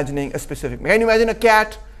without imagining a specific man. Can you imagine a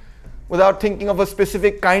cat without thinking of a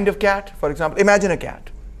specific kind of cat? For example, imagine a cat.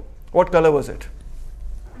 What color was it?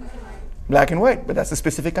 Black and white, but that's a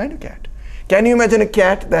specific kind of cat. Can you imagine a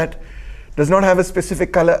cat that does not have a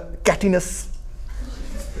specific color, cattiness?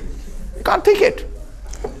 You can't think it.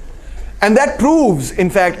 And that proves, in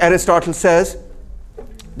fact, Aristotle says,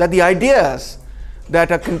 that the ideas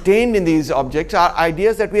that are contained in these objects are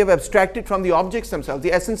ideas that we have abstracted from the objects themselves.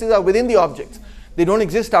 The essences are within the objects. They don't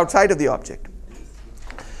exist outside of the object.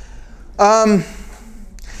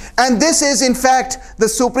 And this is, in fact, the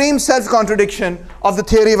supreme self-contradiction of the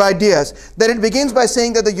theory of ideas, that it begins by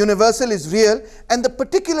saying that the universal is real and the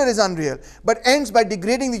particular is unreal, but ends by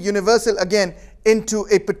degrading the universal again into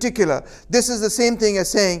a particular. This is the same thing as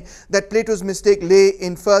saying that Plato's mistake lay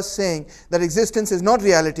in first saying that existence is not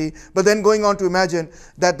reality, but then going on to imagine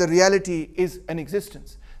that the reality is an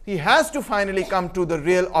existence. He has to finally come to the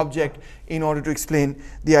real object in order to explain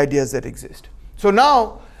the ideas that exist. So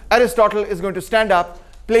now Aristotle is going to stand up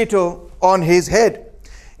Plato on his head.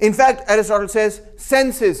 In fact, Aristotle says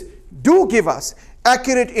senses do give us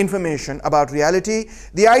accurate information about reality.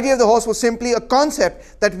 The idea of the horse was simply a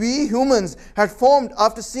concept that we humans had formed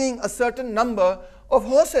after seeing a certain number of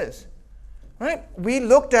horses. Right? We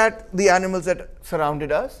looked at the animals that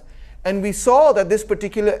surrounded us, and we saw that this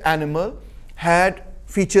particular animal had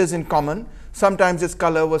features in common. Sometimes its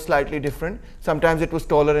color was slightly different, sometimes it was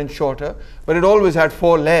taller and shorter, but it always had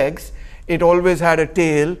 4 legs. It always had a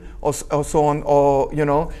tail, or so on, or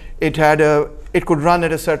it could run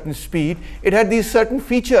at a certain speed. It had these certain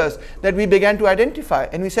features that we began to identify,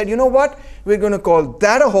 and we said, you know what, we're going to call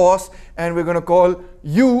that a horse, and we're going to call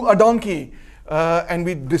you a donkey. And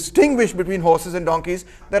we distinguish between horses and donkeys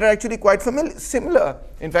that are actually quite similar.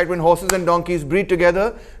 In fact, when horses and donkeys breed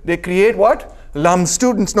together, they create what?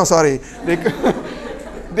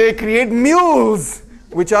 They create mules,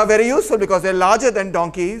 which are very useful because they're larger than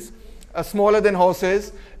donkeys, smaller than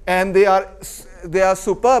horses, and they are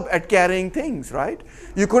superb at carrying things, right?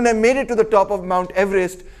 You couldn't have made it to the top of Mount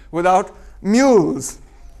Everest without mules.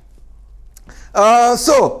 By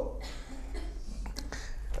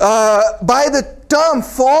the term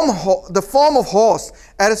the form of horse,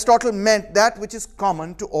 Aristotle meant that which is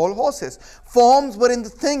common to all horses. Forms were in the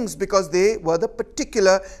things because they were the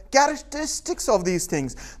particular characteristics of these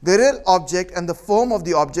things. The real object and the form of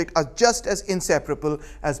the object are just as inseparable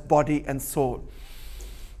as body and soul.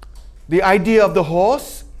 The idea of the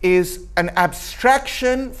horse is an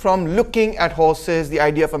abstraction from looking at horses. The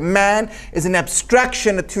idea of a man is an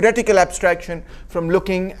abstraction, a theoretical abstraction from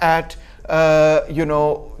looking at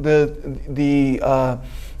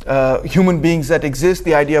human beings that exist.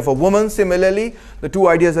 The idea of a woman, similarly, the two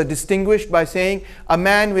ideas are distinguished by saying a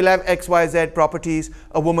man will have X, Y, Z properties,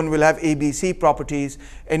 a woman will have A, B, C properties.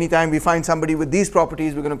 Anytime we find somebody with these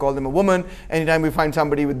properties, we're going to call them a woman. Anytime we find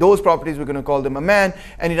somebody with those properties, we're going to call them a man.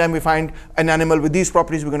 Anytime we find an animal with these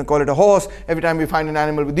properties, we're going to call it a horse. Every time we find an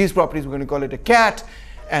animal with these properties, we're going to call it a cat,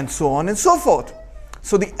 and so on and so forth.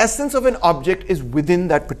 So the essence of an object is within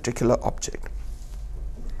that particular object.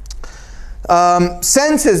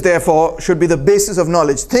 Senses, therefore, should be the basis of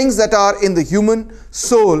knowledge. Things that are in the human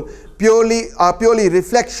soul are purely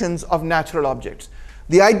reflections of natural objects.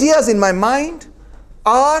 The ideas in my mind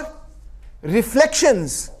are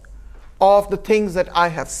reflections of the things that I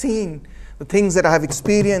have seen, the things that I have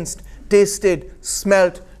experienced, tasted,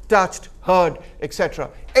 smelt, touched, heard, etc.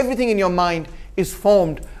 Everything in your mind is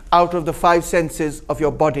formed out of the five senses of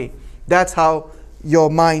your body. That's how your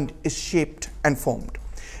mind is shaped and formed.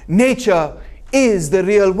 Nature is the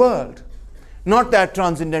real world, not that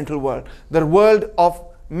transcendental world. The world of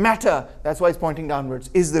matter, that's why it's pointing downwards,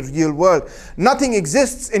 is the real world. Nothing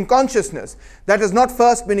exists in consciousness that has not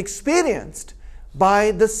first been experienced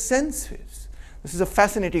by the senses. This is a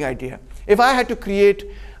fascinating idea. If I had to create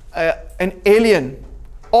an alien,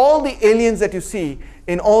 all the aliens that you see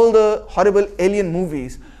in all the horrible alien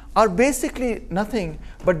movies are basically nothing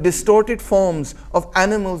but distorted forms of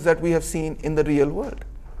animals that we have seen in the real world.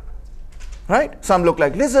 Right? Some look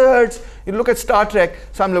like lizards. You look at Star Trek,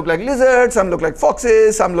 some look like lizards, some look like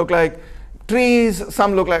foxes, some look like trees,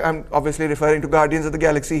 some look like, I'm obviously referring to Guardians of the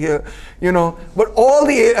Galaxy here, but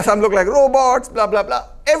some look like robots, blah, blah, blah.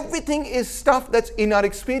 Everything is stuff that's in our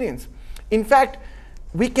experience. In fact,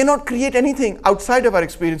 we cannot create anything outside of our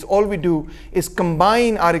experience. All we do is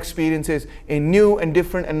combine our experiences in new and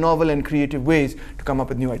different and novel and creative ways to come up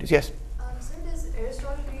with new ideas. Yes? Sir, does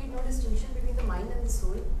Aristotle create no distinction between the mind and the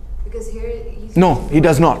soul? Because here No, he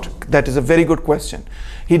does not. That is a very good question.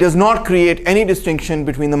 He does not create any distinction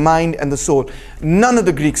between the mind and the soul. None of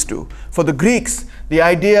the Greeks do. For the Greeks, the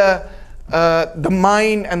idea, the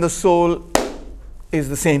mind and the soul is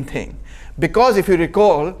the same thing. Because if you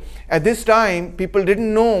recall, at this time, people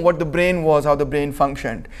didn't know what the brain was, how the brain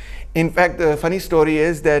functioned. In fact, the funny story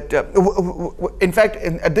is that,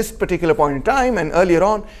 at this particular point in time and earlier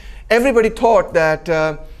on, everybody thought that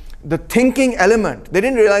the thinking element, they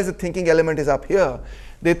didn't realize the thinking element is up here.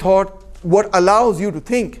 They thought what allows you to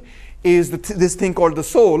think is this thing called the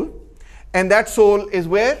soul, and that soul is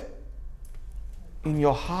where? In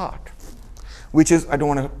your heart. Which is, I don't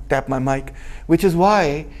want to tap my mic, which is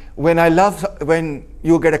why when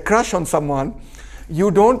you get a crush on someone,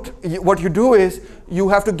 what you do is you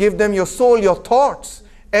have to give them your soul, your thoughts.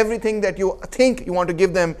 Everything that you think, you want to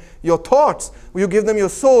give them your thoughts. You give them your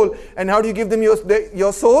soul. And how do you give them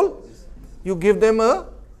your soul? You give them a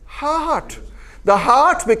heart. The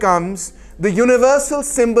heart becomes the universal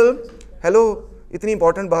symbol. Hello, इतनी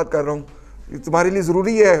important बात कर रहा हूँ. तुम्हारे लिए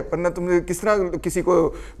ज़रूरी है, वरना तुम किस तरह किसी को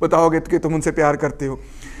बताओगे कि तुम उनसे प्यार करते हो.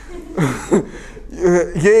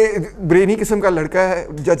 ये brainy किस्म का लड़का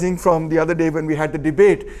है, judging from the other day when we had the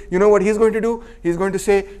debate. You know what he's going to do? He's going to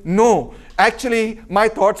say, no, actually my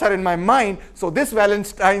thoughts are in my mind, so this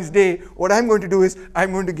Valentine's Day, what I'm going to do is,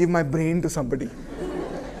 I'm going to give my brain to somebody.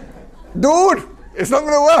 Dude, it's not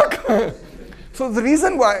going to work. So the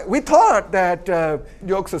reason why, we thought that,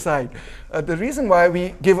 jokes aside, the reason why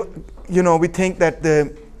we we think that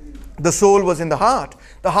the soul was in the heart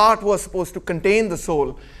was supposed to contain the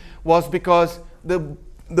soul, was because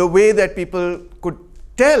the way that people could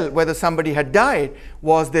tell whether somebody had died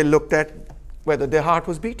was they looked at whether their heart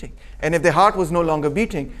was beating. And if their heart was no longer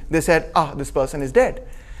beating, they said, this person is dead.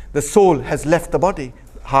 The soul has left the body,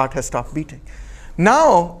 heart has stopped beating.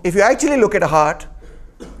 Now, if you actually look at a heart,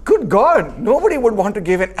 good God, nobody would want to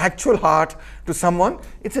give an actual heart to someone.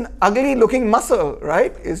 It's an ugly looking muscle,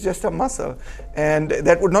 right? It's just a muscle. And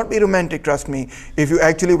that would not be romantic, trust me. If you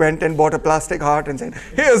actually went and bought a plastic heart and said,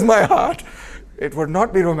 here's my heart, it would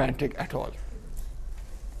not be romantic at all.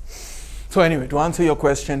 So anyway, to answer your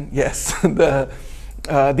question, yes,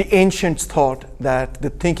 the ancients thought that the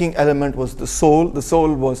thinking element was the soul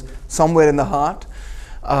was somewhere in the heart,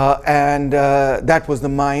 and that was the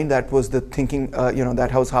mind, that was the thinking,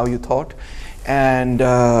 that was how you thought. And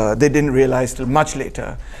they didn't realize till much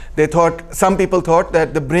later. Some people thought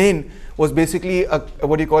that the brain was basically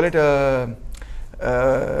what do you call it,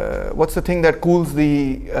 what's the thing that cools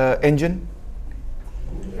the engine?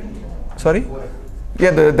 Sorry?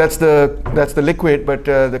 Yeah, that's the liquid, but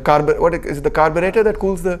what is it, the carburetor that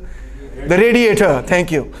cools the radiator?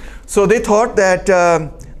 Thank you. So they thought that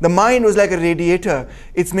the mind was like a radiator.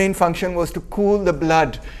 Its main function was to cool the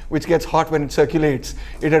blood, which gets hot when it circulates.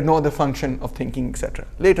 It had no other function of thinking, etc.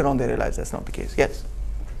 Later on, they realized that's not the case. Yes.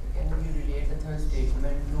 Can you relate the third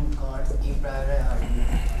statement to Kant's a priori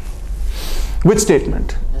argument? Which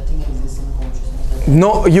statement? Nothing exists in consciousness.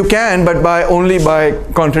 No, you can, but only by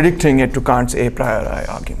contradicting it to Kant's a priori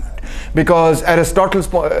argument. Because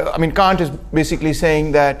Kant is basically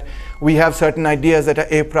saying that we have certain ideas that are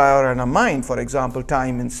a priori in our mind, for example,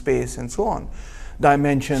 time and space and so on,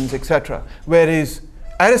 dimensions, etc. Whereas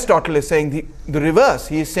Aristotle is saying the reverse.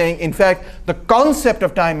 He is saying, in fact, the concept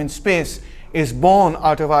of time and space is born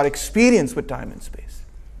out of our experience with time and space.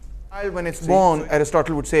 When it's born,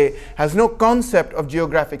 Aristotle would say, has no concept of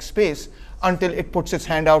geographic space until it puts its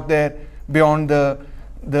hand out there beyond the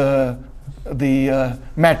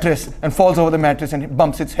mattress and falls over the mattress and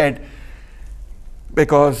bumps its head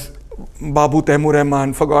because Babu Taimur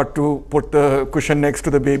Rahman forgot to put the cushion next to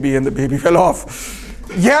the baby and the baby fell off.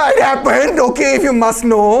 Yeah, it happened. Okay, if you must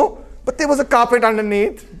know. But there was a carpet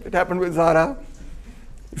underneath. It happened with Zara.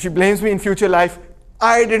 If she blames me in future life,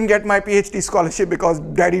 I didn't get my PhD scholarship because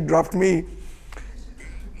daddy dropped me.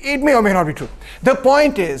 It may or may not be true. The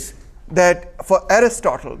point is that for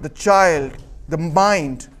Aristotle, the child, the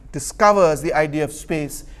mind, discovers the idea of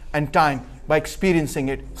space and time by experiencing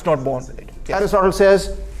it. It's not born with it. Yeah. Aristotle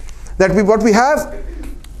says that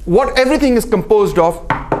what everything is composed of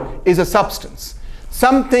is a substance.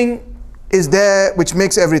 Something is there which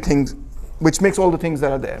makes everything, which makes all the things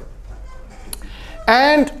that are there.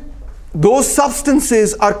 And those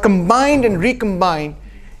substances are combined and recombined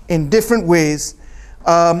in different ways.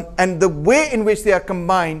 And the way in which they are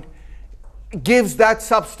combined gives that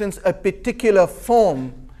substance a particular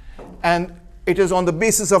form. And it is on the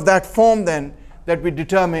basis of that form then that we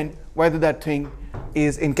determine whether that thing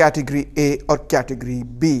is in category A or category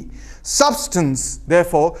B. Substance,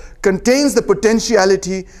 therefore, contains the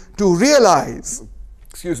potentiality to realize,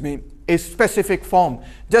 a specific form,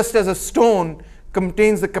 just as a stone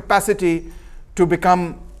contains the capacity to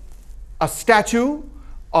become a statue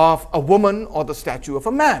of a woman or the statue of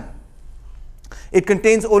a man. It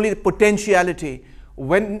contains only the potentiality.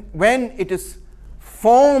 When it is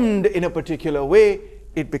formed in a particular way,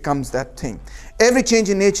 it becomes that thing. Every change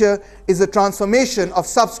in nature is a transformation of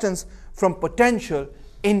substance from potential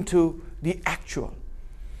into the actual.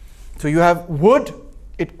 So you have wood,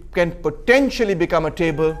 it can potentially become a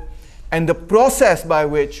table, and the process by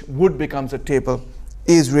which wood becomes a table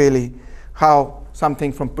is really how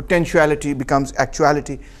something from potentiality becomes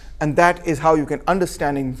actuality, and that is how you can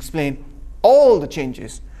understand and explain all the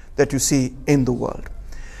changes that you see in the world.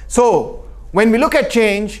 So when we look at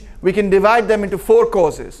change, we can divide them into 4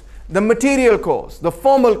 causes: the material cause, the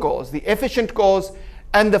formal cause, the efficient cause,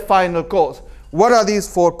 and the final cause. What are these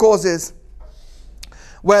 4 causes?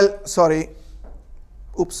 Well, sorry.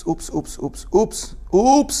 Oops.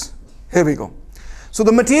 Here we go. So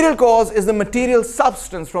the material cause is the material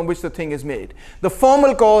substance from which the thing is made. The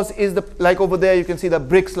formal cause is like over there, you can see the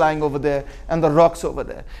bricks lying over there and the rocks over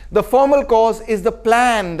there. The formal cause is the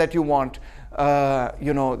plan that you want.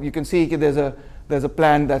 You can see there's a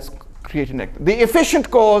plan that's created next. The efficient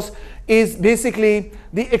cause is basically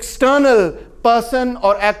the external person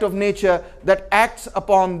or act of nature that acts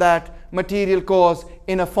upon that material cause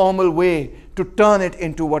in a formal way to turn it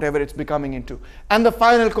into whatever it's becoming into. And the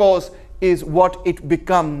final cause is what it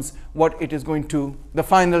becomes, what it is going to, the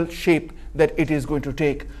final shape that it is going to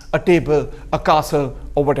take, a table, a castle,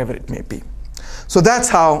 or whatever it may be. So that's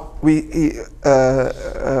how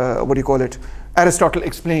Aristotle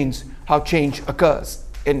explains how change occurs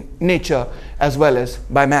in nature as well as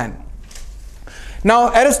by man. Now,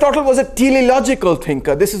 Aristotle was a teleological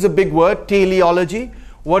thinker. This is a big word, teleology.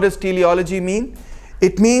 What does teleology mean?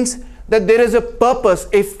 It means that there is a purpose,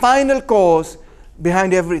 a final cause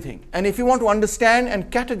behind everything. And if you want to understand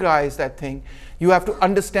and categorize that thing, you have to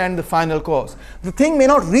understand the final cause. The thing may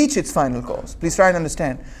not reach its final cause. Please try and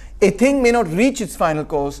understand. A thing may not reach its final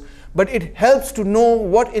cause, but it helps to know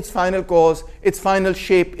what its final cause, its final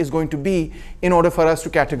shape is going to be in order for us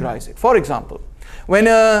to categorize it. For example, when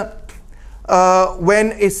a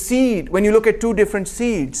when you look at two different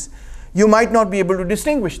seeds, you might not be able to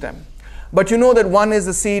distinguish them. But you know that one is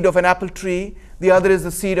the seed of an apple tree, the other is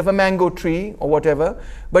the seed of a mango tree or whatever.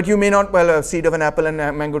 But you may not, well, a seed of an apple and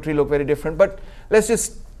a mango tree look very different. But let's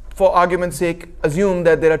just, for argument's sake, assume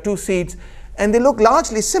that there are two seeds and they look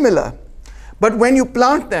largely similar. But when you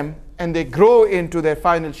plant them and they grow into their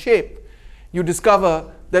final shape, you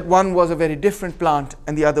discover that one was a very different plant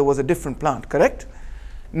and the other was a different plant, correct?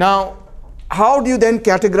 Now, how do you then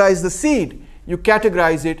categorize the seed? You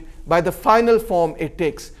categorize it by the final form it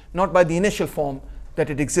takes, not by the initial form that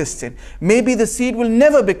it exists in. Maybe the seed will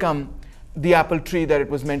never become the apple tree that it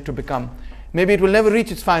was meant to become. Maybe it will never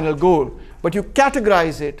reach its final goal. But you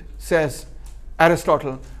categorize it, says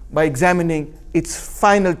Aristotle, by examining its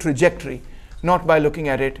final trajectory, not by looking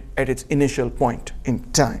at it at its initial point in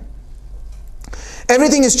time.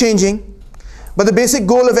 Everything is changing, but the basic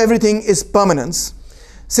goal of everything is permanence.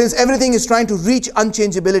 Since everything is trying to reach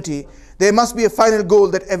unchangeability, there must be a final goal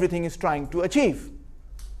that everything is trying to achieve.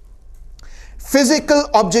 Physical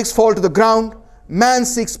objects fall to the ground. Man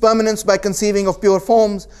seeks permanence by conceiving of pure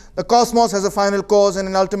forms. The cosmos has a final cause and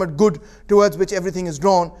an ultimate good towards which everything is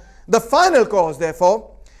drawn. The final cause,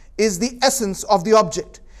 therefore, is the essence of the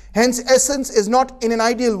object. Hence, essence is not in an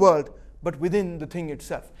ideal world, but within the thing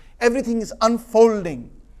itself. Everything is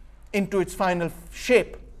unfolding into its final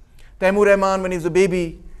shape. Taimur Rahman, when he was a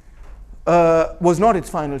baby, was not its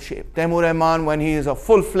final shape. Taimur Rahman, when he is a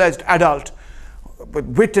full-fledged adult, with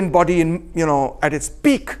wit and body at its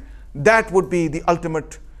peak, that would be the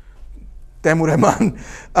ultimate Taimur Rahman.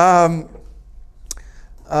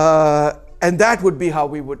 And that would be how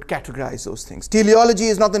we would categorize those things. Teleology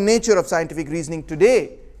is not the nature of scientific reasoning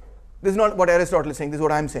today. This is not what Aristotle is saying, this is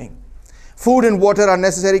what I'm saying. Food and water are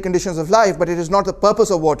necessary conditions of life, but it is not the purpose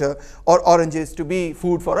of water or oranges to be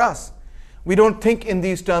food for us. We don't think in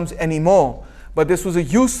these terms anymore, but this was a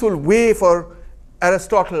useful way for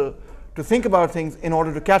Aristotle to think about things in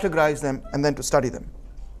order to categorize them and then to study them.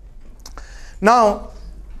 Now,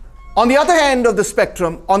 on the other end of the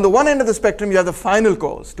spectrum, on the one end of the spectrum, you have the final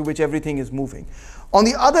cause to which everything is moving. On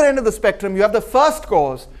the other end of the spectrum, you have the first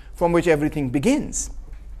cause from which everything begins.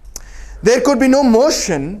 There could be no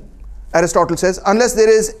motion, Aristotle says, unless there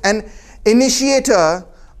is an initiator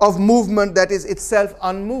of movement that is itself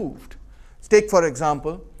unmoved. Take, for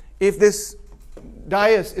example, if this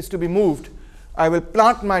dais is to be moved, I will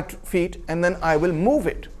plant my feet and then I will move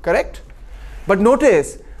it, correct? But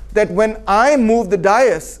notice that when I move the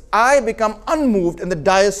dais, I become unmoved and the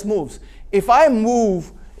dais moves. If I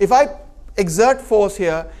exert force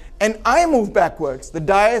here and I move backwards, the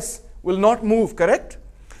dais will not move, correct?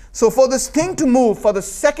 So for this thing to move, for the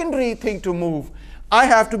secondary thing to move, I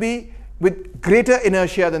have to be with greater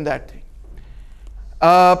inertia than that thing.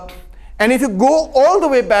 And if you go all the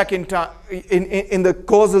way back in time, in the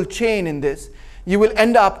causal chain in this, you will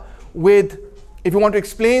end up with, if you want to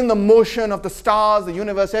explain the motion of the stars, the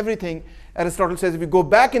universe, everything, Aristotle says if you go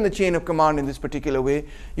back in the chain of command in this particular way,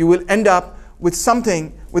 you will end up with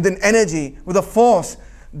something, with an energy, with a force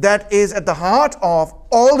that is at the heart of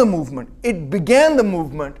all the movement. It began the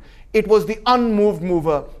movement. It was the unmoved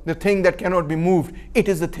mover, the thing that cannot be moved. It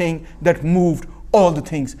is the thing that moved all the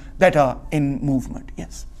things that are in movement.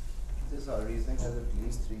 Yes? This reasoning has at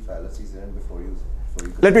least 3 fallacies in it before you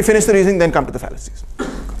Let me finish the reasoning, then come to the fallacies.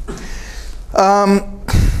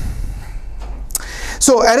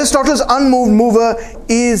 So Aristotle's unmoved mover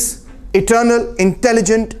is eternal,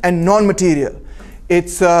 intelligent, and non-material.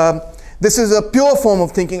 This is a pure form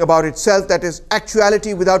of thinking about itself, that is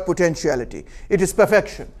actuality without potentiality. It is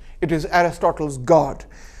perfection. It is Aristotle's God.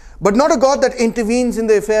 But not a God that intervenes in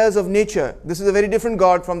the affairs of nature. This is a very different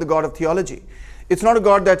God from the God of theology. It's not a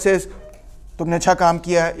God that says, तुमने अच्छा काम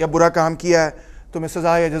किया है या बुरा काम किया है, तुम्हें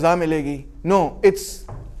सजा या जजा मिलेगी. No, it's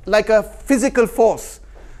like a physical force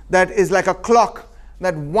that is like a clock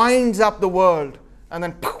that winds up the world and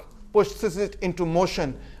then pushes it into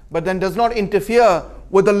motion, but then does not interfere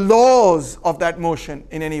with the laws of that motion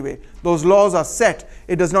in any way. Those laws are set.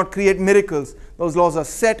 It does not create miracles. Those laws are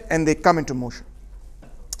set and they come into motion.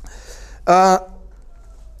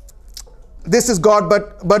 This is God,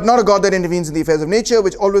 but not a God that intervenes in the affairs of nature,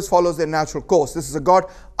 which always follows their natural course. This is a God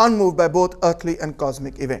unmoved by both earthly and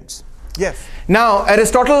cosmic events. Yes. Now,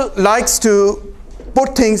 Aristotle likes to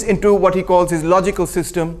put things into what he calls his logical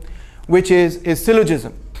system, which is his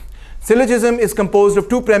syllogism. Syllogism is composed of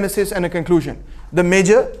 2 premises and a conclusion. The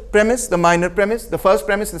major premise, the minor premise, the first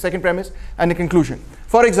premise, the second premise, and a conclusion.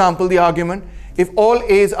 For example, the argument, if all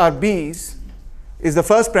A's are B's, is the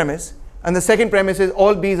first premise, and the second premise is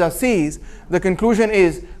all B's are C's, the conclusion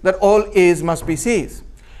is that all A's must be C's.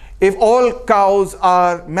 If all cows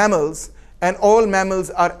are mammals and all mammals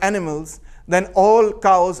are animals, then all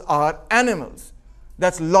cows are animals.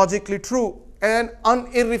 That's logically true and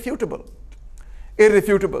irrefutable.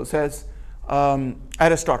 Irrefutable, says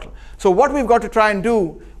Aristotle. So what we've got to try and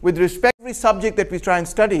do with respect to every subject that we try and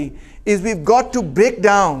study is we've got to break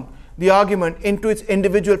down the argument into its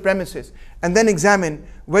individual premises and then examine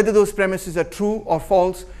whether those premises are true or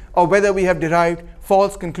false, or whether we have derived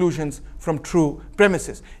false conclusions from true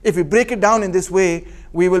premises. If we break it down in this way,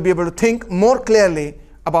 we will be able to think more clearly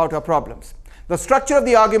about our problems. The structure of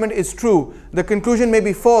the argument is true. The conclusion may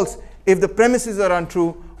be false if the premises are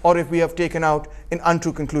untrue, or if we have taken out an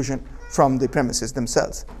untrue conclusion from the premises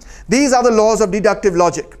themselves. These are the laws of deductive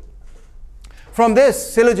logic. From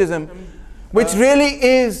this syllogism, which really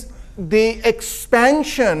is the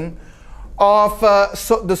expansion of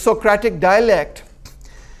the Socratic dialect,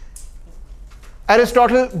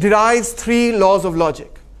 Aristotle derives 3 laws of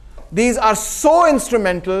logic. These are so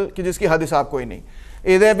instrumental कि जिसकी हद हिसाब कोई नहीं.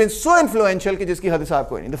 They have been so influential कि जिसकी हद हिसाब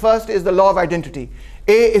कोई नहीं. The first is the law of identity.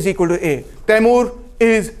 A is equal to A. Taimur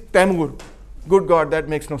is Taimur. Good God, that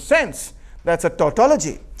makes no sense. That's a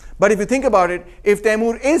tautology. But if you think about it, if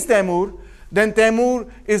Taimur is Taimur, then Taimur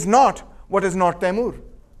is not what is not Taimur.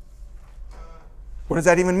 What does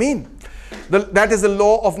that even mean? That is the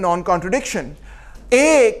law of non-contradiction.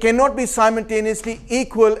 A cannot be simultaneously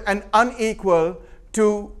equal and unequal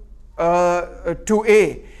to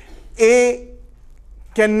A. A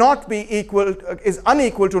cannot be equal, is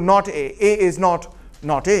unequal to not A. A is not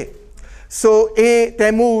A. So A,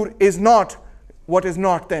 Taimur, is not what is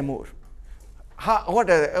not Taimur.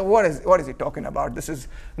 What is he talking about? This is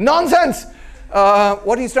nonsense.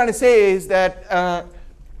 What he's trying to say is that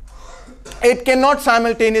it cannot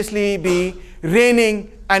simultaneously be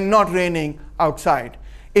raining and not raining outside.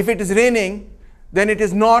 If it is raining, then it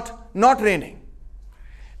is not raining.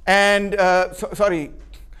 And sorry,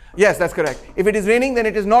 yes, that's correct. If it is raining, then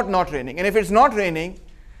it is not raining. And if it's not raining,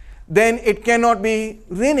 then it cannot be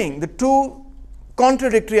raining. The two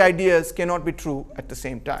contradictory ideas cannot be true at the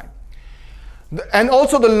same time. And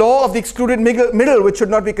also the law of the excluded middle, which should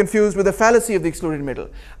not be confused with the fallacy of the excluded middle.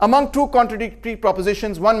 Among two contradictory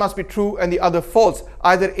propositions, one must be true and the other false.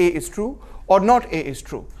 Either A is true or not A is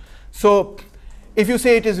true. So if you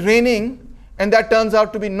say it is raining and that turns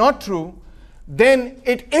out to be not true, then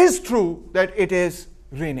it is true that it is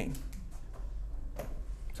raining.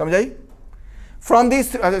 समझ आई? From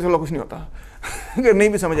these कुछ नहीं होता. अगर नहीं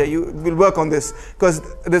भी समझ आई, you will work on this, because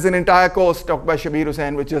there's an entire course taught by Shabir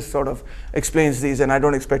Hussain which just sort of explains these, and I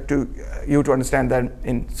don't expect you to understand that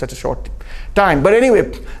in such a short time. But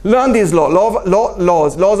anyway, learn these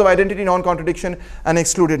laws of identity, non-contradiction, and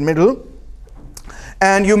excluded middle.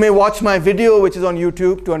 And you may watch my video which is on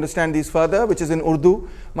YouTube to understand these further, which is in Urdu.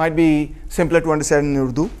 Might be simpler to understand in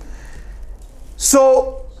Urdu.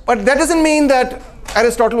 So, but that doesn't mean that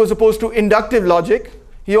Aristotle was opposed to inductive logic.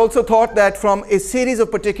 He also thought that from a series of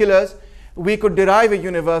particulars we could derive a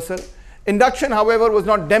universal. Induction, however, was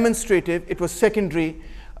not demonstrative, it was secondary.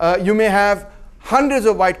 You may have hundreds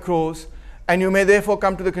of white crows and you may therefore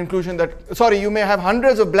come to the conclusion that, you may have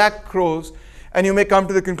hundreds of black crows and you may come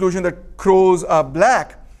to the conclusion that crows are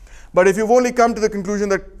black. But if you've only come to the conclusion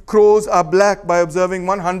that crows are black by observing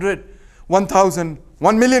 100, 1,000,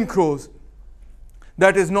 1 million crows,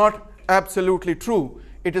 that is not absolutely true.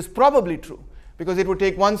 It is probably true, because it would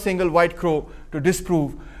take one single white crow to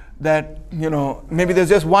disprove that, maybe there's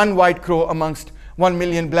just one white crow amongst 1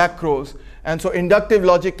 million black crows. And so inductive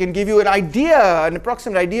logic can give you an idea, an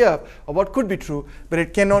approximate idea of what could be true, but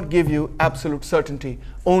it cannot give you absolute certainty.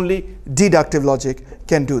 Only deductive logic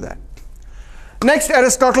can do that. Next,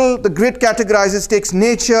 Aristotle, the great categorizes, takes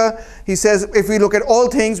nature. He says if we look at all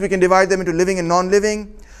things, we can divide them into living and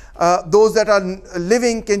non-living. Those that are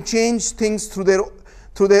living can change things through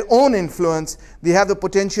their own influence. They have the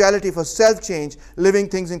potentiality for self-change. Living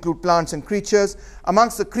things include plants and creatures.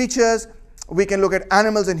 Amongst the creatures, we can look at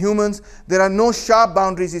animals and humans. There are no sharp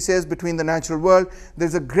boundaries, he says, between the natural world.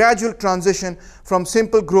 There's a gradual transition from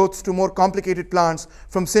simple growths to more complicated plants,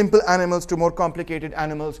 from simple animals to more complicated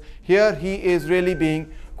animals. Here he is really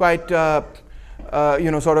being quite, what's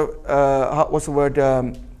the word,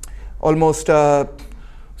 almost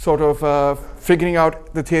figuring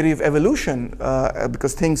out the theory of evolution,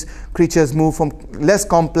 because creatures move from less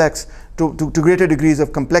complex to greater degrees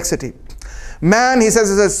of complexity. Man, he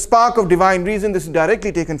says, is a spark of divine reason. This is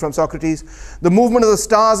directly taken from Socrates. The movement of the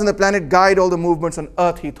stars and the planet guide all the movements on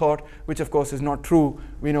earth, he thought, which of course is not true.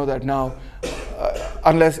 We know that now.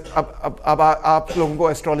 Unless अब आप लोगों को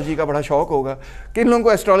astrology का बड़ा शौक होगा. किन लोगों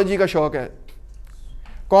को एस्ट्रोलॉजी का शौक है?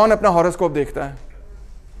 कौन अपना हॉरोस्कोप देखता है?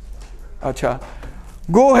 अच्छा,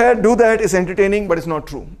 Go ahead, do that. It's entertaining, but it's not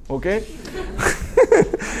true. Okay?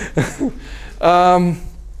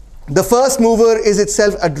 The first mover is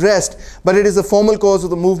itself addressed, but it is the formal cause of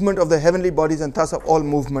the movement of the heavenly bodies and thus of all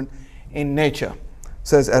movement in nature,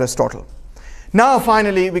 says Aristotle. Now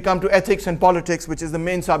finally we come to ethics and politics, which is the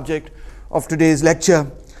main subject of today's lecture.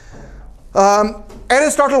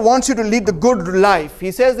 Aristotle wants you to lead the good life.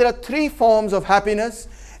 He says there are three forms of happiness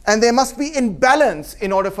and they must be in balance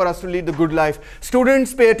in order for us to lead the good life.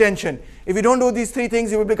 Students, pay attention. If you don't do these three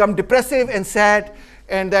things, you will become depressive and sad,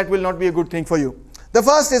 and that will not be a good thing for you. The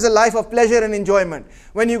first is a life of pleasure and enjoyment.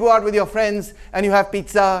 When you go out with your friends and you have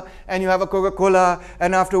pizza and you have a Coca-Cola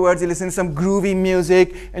and afterwards you listen to some groovy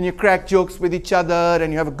music and you crack jokes with each other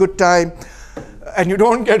and you have a good time and you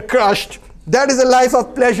don't get crushed. That is a life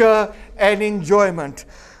of pleasure and enjoyment.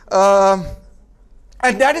 And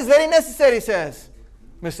that is very necessary, says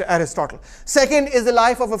Mr. Aristotle. Second is the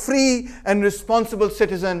life of a free and responsible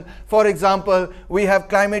citizen. For example, we have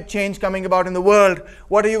climate change coming about in the world.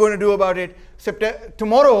 What are you going to do about it?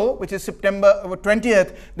 Tomorrow, which is September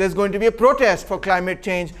 20th, there's going to be a protest for climate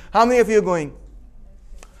change. How many of you are going?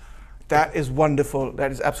 That is wonderful.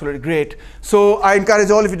 That is absolutely great. So I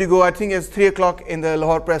encourage all of you to go. I think it's 3 o'clock in the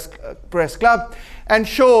Lahore Press Club, and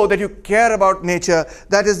show that you care about nature.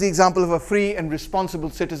 That is the example of a free and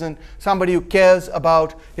responsible citizen, somebody who cares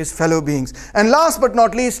about his fellow beings. And last but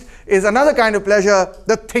not least is another kind of pleasure,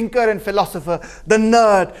 the thinker and philosopher, the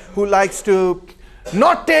nerd who likes to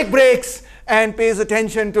not take breaks and pays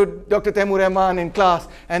attention to Dr. Taimur Rahman in class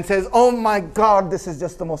and says, oh my God, this is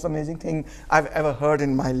just the most amazing thing I've ever heard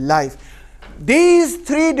in my life. These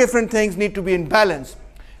three different things need to be in balance.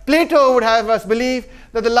 Plato would have us believe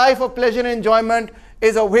that the life of pleasure and enjoyment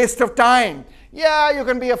is a waste of time. Yeah, you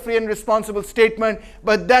can be a free and responsible statesman,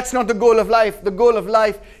 but that's not the goal of life. The goal of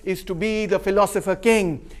life is to be the philosopher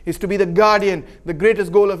king, is to be the guardian. The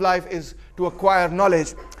greatest goal of life is to acquire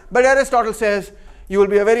knowledge. But Aristotle says, you will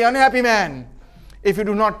be a very unhappy man if you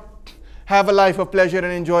do not have a life of pleasure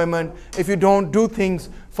and enjoyment, if you don't do things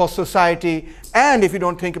for society, and if you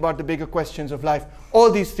don't think about the bigger questions of life. All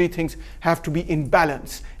these three things have to be in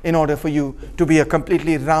balance in order for you to be a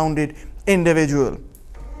completely rounded individual.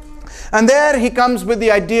 And there he comes with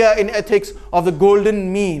the idea in ethics of the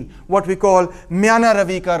golden mean, what we call Myana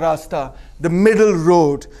Ravika Rasta, the middle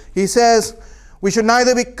road. He says, we should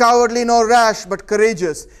neither be cowardly nor rash, but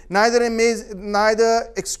courageous, neither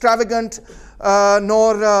extravagant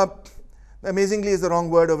nor, amazingly is the wrong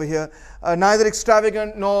word over here, neither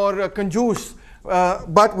extravagant nor conjuice,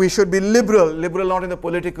 but we should be liberal not in the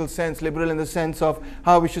political sense, liberal in the sense of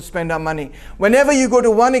how we should spend our money. Whenever you go to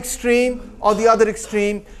one extreme or the other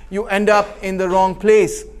extreme, you end up in the wrong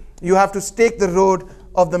place. You have to take the road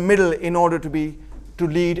of the middle in order to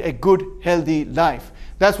lead a good, healthy life.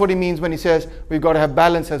 That's what he means when he says we've got to have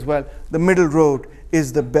balance as well. The middle road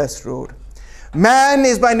is the best road. Man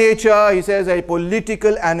is by nature, he says, a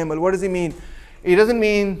political animal. What does he mean? He doesn't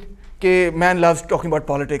mean that man loves talking about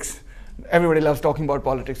politics. Everybody loves talking about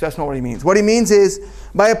politics. That's not what he means. What he means is,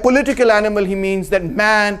 by a political animal, he means that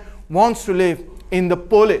man wants to live in the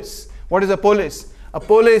polis. What is a polis? A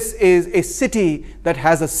polis is a city that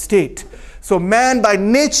has a state. So man by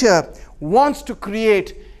nature wants to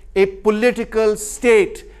create a political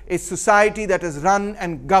state, a society that is run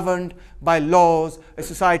and governed by laws, a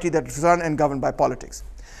society that is run and governed by politics.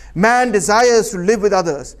 Man desires to live with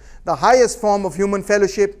others. The highest form of human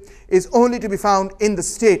fellowship is only to be found in the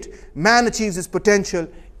state. Man achieves his potential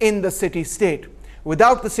in the city-state.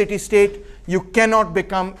 Without the city-state, you cannot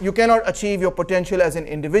achieve your potential as an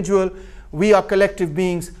individual. We are collective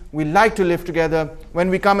beings. We like to live together. When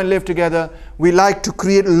we come and live together, we like to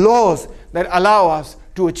create laws that allow us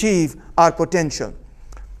to achieve our potential.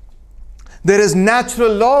 There is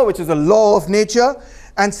natural law, which is a law of nature,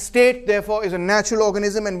 and state, therefore, is a natural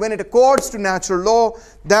organism, and when it accords to natural law,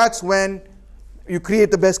 that's when you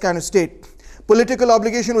create the best kind of state. Political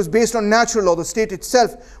obligation was based on natural law. The state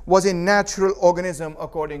itself was a natural organism,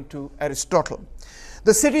 according to Aristotle.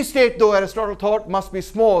 The city-state, though, Aristotle thought, must be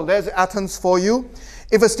small. There's Athens for you.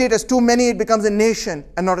 If a state has too many, it becomes a nation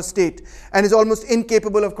and not a state, and is almost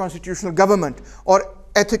incapable of constitutional government or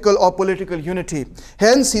ethical or political unity.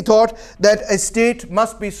 Hence, he thought that a state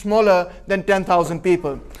must be smaller than 10,000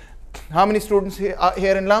 people. How many students are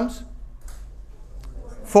here in LUMS?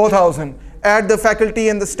 4,000. Add the faculty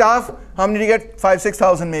and the staff, how many do you get?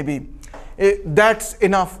 5,000-6,000 maybe. That's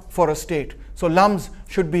enough for a state. So LUMS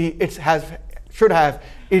should have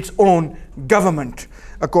its own government,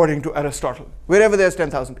 according to Aristotle, wherever there's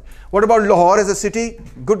 10,000. What about Lahore as a city?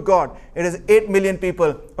 Good God, it has 8 million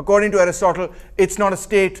people. According to Aristotle, it's not a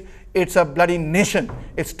state, it's a bloody nation.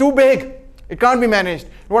 It's too big. It can't be managed.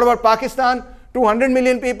 What about Pakistan? 200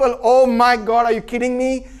 million people. Oh my God, are you kidding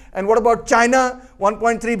me? And what about China?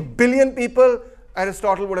 1.3 billion people.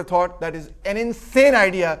 Aristotle would have thought that is an insane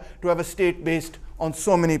idea to have a state based on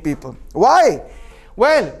so many people. Why?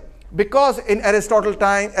 Well, because in Aristotle's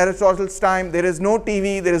time, there is no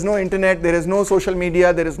TV, there is no internet, there is no social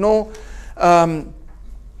media, there is no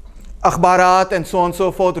akhbarat and so on and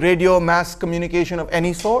so forth, radio, mass communication of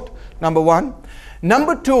any sort, number one.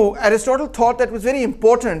 Number two, Aristotle thought that it was very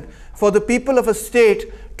important for the people of a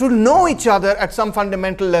state to know each other at some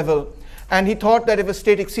fundamental level. And he thought that if a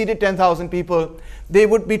state exceeded 10,000 people, there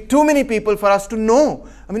would be too many people for us to know.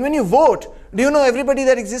 I mean, when you vote, do you know everybody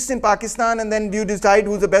that exists in Pakistan, and then do you decide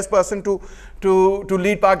who's the best person to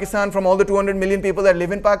lead Pakistan from all the 200 million people that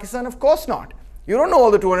live in Pakistan? Of course not. You don't know all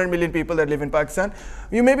the 200 million people that live in Pakistan.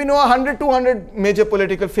 You maybe know 100, 200 major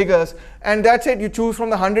political figures, and that's it. You choose from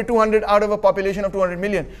the 100, 200 out of a population of 200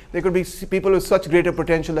 million. There could be people with such greater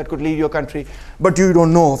potential that could lead your country, but you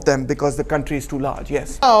don't know of them because the country is too large.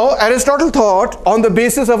 Yes. Now, Aristotle thought, on the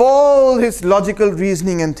basis of all his logical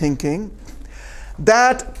reasoning and thinking,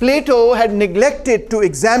 that Plato had neglected to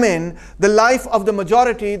examine the life of the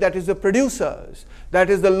majority, that is the producers, that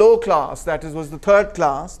is the low class, that was the third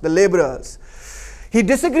class, the laborers. He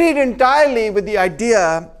disagreed entirely with the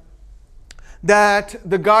idea that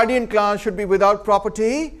the guardian class should be without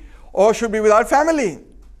property or should be without family.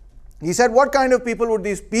 He said, what kind of people would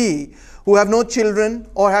these be who have no children,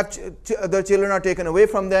 or have their children are taken away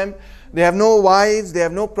from them, they have no wives, they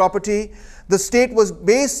have no property. The state was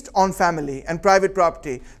based on family and private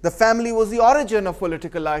property. The family was the origin of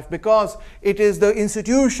political life because it is the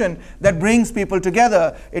institution that brings people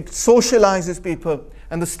together. It socializes people,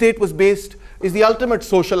 and the state is the ultimate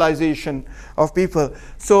socialization of people.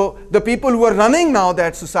 So the people who are running now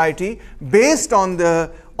that society, based on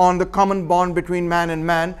the common bond between man and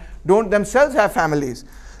man, don't themselves have families.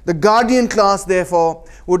 The guardian class, therefore,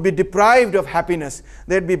 would be deprived of happiness.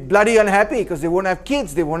 They'd be bloody unhappy because they won't have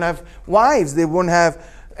kids, they won't have wives, they won't have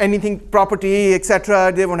anything, property,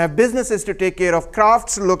 etc. They won't have businesses to take care of,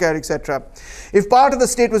 crafts to look at, etc. If part of the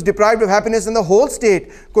state was deprived of happiness, then the whole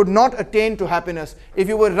state could not attain to happiness. If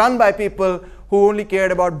you were run by people who only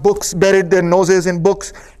cared about books, buried their noses in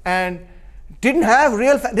books, and didn't have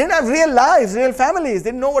real lives, real families,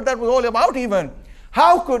 didn't know what that was all about even.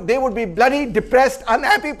 How could they would be bloody, depressed,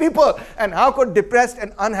 unhappy people? And how could depressed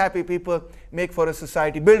and unhappy people make for a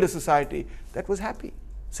society, build a society that was happy,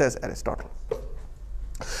 says Aristotle.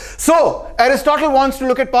 So Aristotle wants to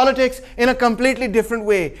look at politics in a completely different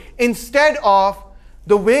way. Instead of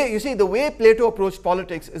the way, you see, the way Plato approached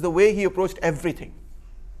politics is the way he approached everything.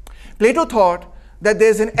 Plato thought that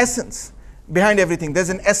there's an essence behind everything. There's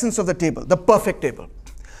an essence of the table, the perfect table.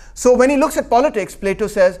 So when he looks at politics, Plato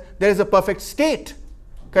says there is a perfect state.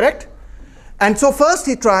 Correct? And so first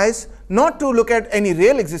he tries not to look at any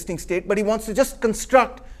real existing state, but he wants to just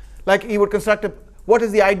construct, like he would construct what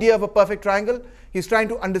is the idea of a perfect triangle? He's trying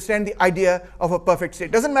to understand the idea of a perfect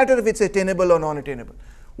state. Doesn't matter if it's attainable or non-attainable.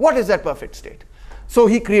 What is that perfect state? So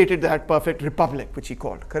he created that perfect republic, which he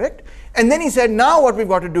called, correct? And then he said, now what we've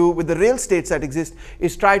got to do with the real states that exist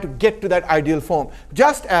is try to get to that ideal form.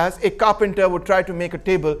 Just as a carpenter would try to make a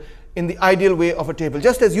table in the ideal way of a table.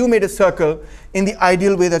 Just as you made a circle in the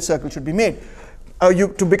ideal way that circle should be made.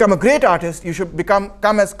 To become a great artist, you should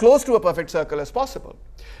come as close to a perfect circle as possible.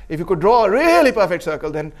 If you could draw a really perfect circle,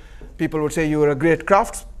 then people would say you were a great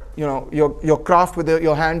crafts. You know, your craft with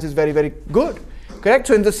your hands is very, very good. Correct?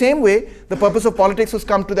 So in the same way, the purpose of politics was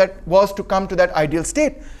to come to that ideal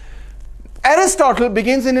state. Aristotle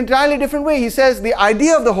begins in an entirely different way. He says the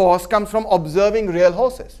idea of the horse comes from observing real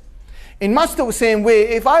horses. In much the same way,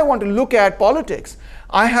 if I want to look at politics,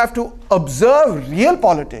 I have to observe real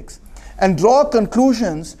politics and draw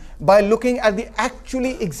conclusions by looking at the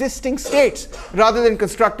actually existing states, rather than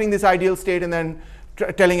constructing this ideal state and then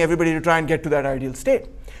telling everybody to try and get to that ideal state.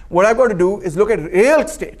 What I've got to do is look at real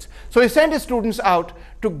states. So he sent his students out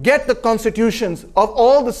to get the constitutions of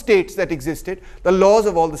all the states that existed, the laws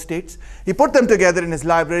of all the states. He put them together in his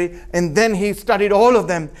library, and then he studied all of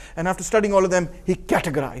them. And after studying all of them, he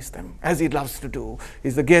categorized them, as he loves to do.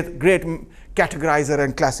 He's the great categorizer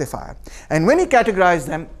and classifier. And when he categorized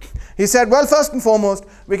them, he said, well, first and foremost,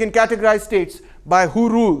 we can categorize states by who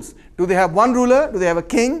rules. Do they have one ruler? Do they have a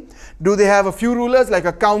king? Do they have a few rulers, like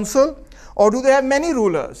a council? Or do they have many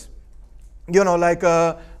rulers? You know, like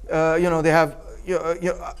they have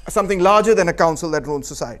something larger than a council that rules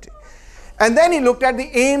society. And then he looked at the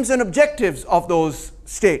aims and objectives of those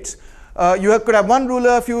states. You could have one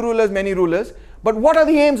ruler, a few rulers, many rulers. But what are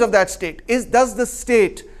the aims of that state? Does the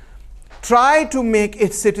state try to make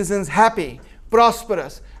its citizens happy,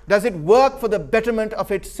 prosperous? Does it work for the betterment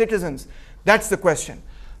of its citizens? That's the question.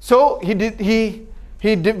 So he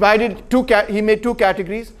made two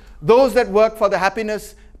categories: those that work for the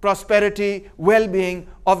happiness, prosperity, well-being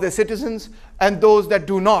of their citizens, and those that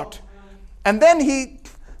do not. And then he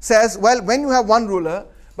says, well, when you have one ruler,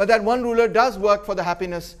 but that one ruler does work for the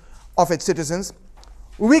happiness of its citizens,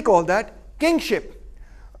 we call that kingship.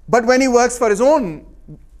 But when he works for his own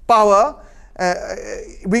power,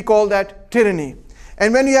 we call that tyranny.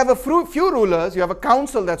 And when you have a few rulers, you have a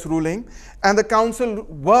council that's ruling, and the council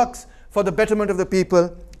works for the betterment of the people,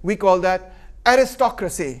 we call that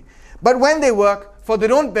aristocracy. But when they work for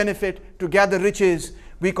their own benefit to gather riches,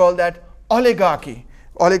 we call that oligarchy.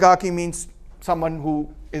 Oligarchy means someone who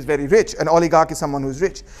is very rich. An oligarch is someone who is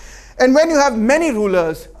rich. And when you have many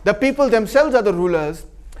rulers, the people themselves are the rulers,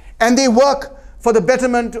 and they work for the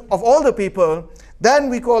betterment of all the people, then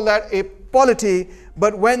we call that a polity.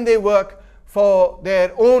 But when they work for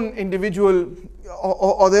their own individual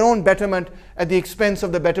or their own betterment at the expense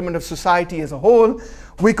of the betterment of society as a whole,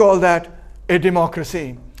 we call that a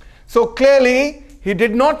democracy. So clearly, he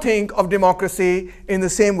did not think of democracy in the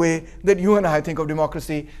same way that you and I think of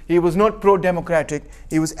democracy. He was not pro-democratic,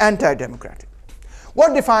 he was anti-democratic.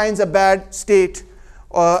 What defines a bad state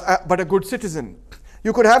but a good citizen?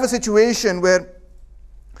 You could have a situation where,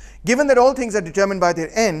 given that all things are determined by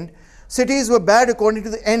their end, cities were bad according to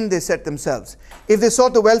the end they set themselves. If they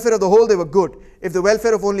sought the welfare of the whole, they were good. If the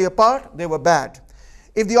welfare of only a part, they were bad.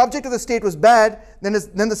 If the object of the state was bad, then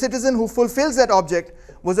the citizen who fulfills that object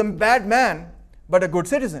was a bad man, but a good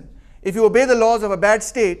citizen. If you obey the laws of a bad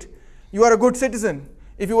state, you are a good citizen.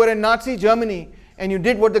 If you were in Nazi Germany and you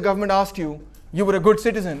did what the government asked you, you were a good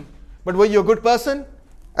citizen. But were you a good person?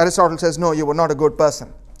 Aristotle says, no, you were not a good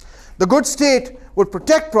person. The good state would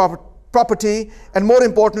protect property, and more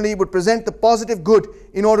importantly, would present the positive good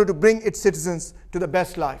in order to bring its citizens to the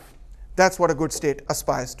best life. That's what a good state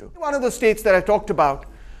aspires to. One of the states that I talked about,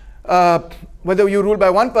 whether you rule by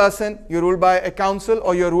one person, you rule by a council,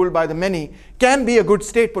 or you're ruled by the many, can be a good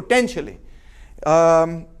state potentially.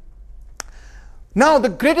 Now, the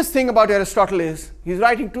greatest thing about Aristotle is, he's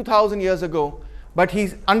writing 2,000 years ago, but he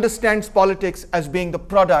understands politics as being the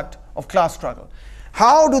product of class struggle.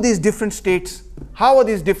 How are these different states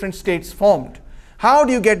formed? How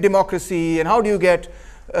do you get democracy, and how do you get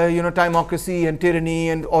timocracy and tyranny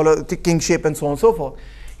and all of the kingship and so on and so forth?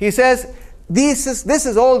 He says this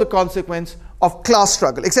is all the consequence of class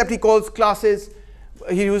struggle, except he calls classes,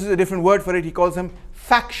 he uses a different word for it, he calls them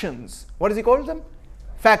factions. What does he call them?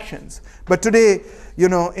 Factions. But today,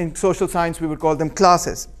 in social science we would call them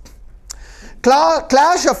classes.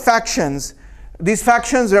 Clash of factions. These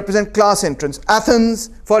factions represent class entrants. Athens,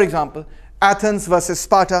 for example, Athens versus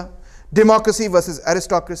Sparta, democracy versus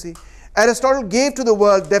aristocracy. Aristotle gave to the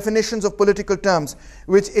world definitions of political terms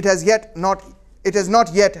which it has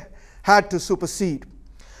not yet had to supersede.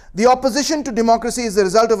 The opposition to democracy is the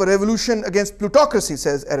result of a revolution against plutocracy,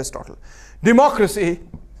 says Aristotle. Democracy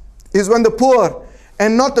is when the poor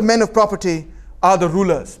and not the men of property are the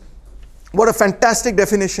rulers. What a fantastic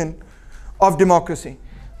definition of democracy.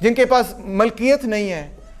 जिनके पास मलकियत नहीं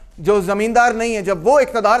है, जो ज़मींदार नहीं है, जब वो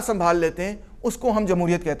इक़्तिदार संभाल लेते हैं, उसको हम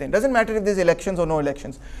जमहूरियत कहते हैं. Doesn't matter if there's elections or no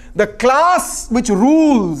elections. The class which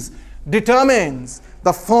rules determines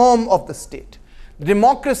the form of the state.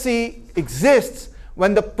 Democracy exists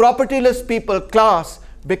when the propertyless people class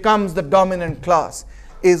becomes the dominant class,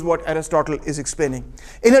 is what Aristotle is explaining.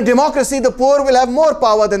 In a democracy, the poor will have more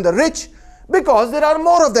power than the rich because there are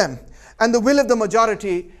more of them, and the will of the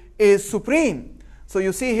majority is supreme. So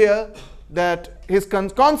you see here that his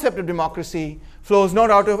concept of democracy flows not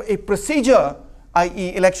out of a procedure,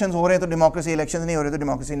 i.e. elections ho rahe to democracy, elections nahi ho rahe to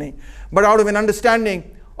democracy nahi, but out of an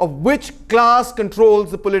understanding of which class controls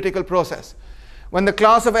the political process. When the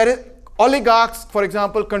class of oligarchs, for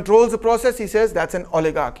example, controls the process, he says that's an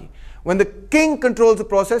oligarchy. When the king controls the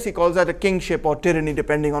process, he calls that a kingship or tyranny,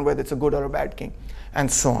 depending on whether it's a good or a bad king, and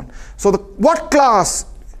so on. So what class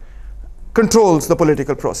controls the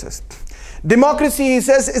political process? Democracy, he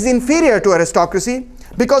says, is inferior to aristocracy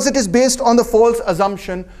because it is based on the false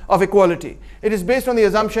assumption of equality. It is based on the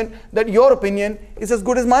assumption that your opinion is as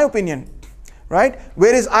good as my opinion, right?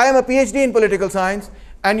 Whereas I am a PhD in political science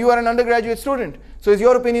and you are an undergraduate student. So is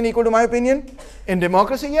your opinion equal to my opinion? In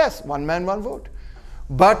democracy, yes, one man, one vote.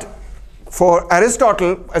 But for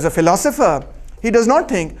Aristotle, as a philosopher, he does not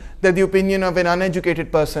think that the opinion of an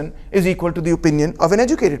uneducated person is equal to the opinion of an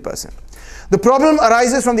educated person. The problem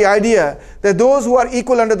arises from the idea that those who are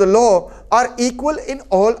equal under the law are equal in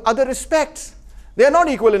all other respects. They are not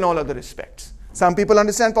equal in all other respects. Some people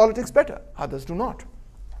understand politics better, others do not.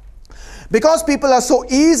 Because people are so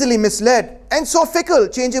easily misled and so fickle,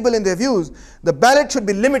 changeable in their views, the ballot should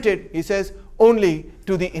be limited, he says, only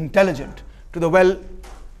to the intelligent, to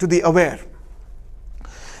the aware.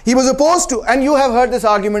 He was opposed to, and you have heard this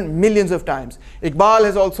argument millions of times. Iqbal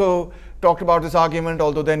has also talked about this argument,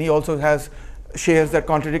 although then he also has shares that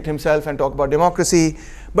contradict himself and talk about democracy.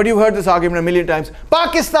 But you've heard this argument a million times.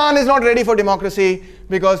 Pakistan is not ready for democracy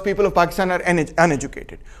because people of Pakistan are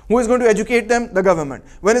uneducated. Who is going to educate them? The government.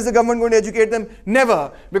 When is the government going to educate them? Never.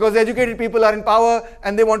 Because the educated people are in power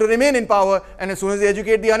and they want to remain in power. And as soon as they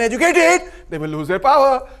educate the uneducated, they will lose their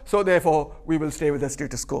power. So therefore, we will stay with the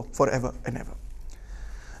status quo forever and ever.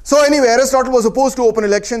 So anyway, Aristotle was opposed to open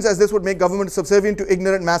elections as this would make government subservient to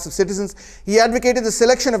ignorant mass of citizens. He advocated the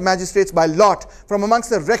selection of magistrates by lot from amongst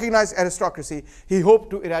the recognized aristocracy. He hoped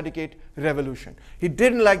to eradicate revolution. He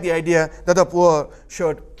didn't like the idea that the poor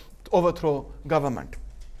should overthrow government.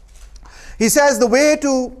 He says the way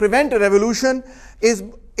to prevent a revolution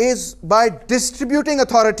is by distributing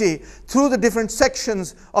authority through the different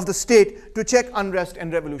sections of the state to check unrest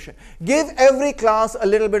and revolution. Give every class a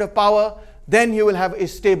little bit of power, then you will have a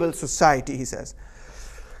stable society, he says.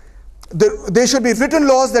 There should be written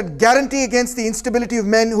laws that guarantee against the instability of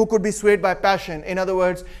men who could be swayed by passion. In other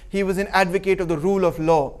words, he was an advocate of the rule of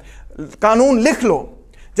law. कानून लिख लो.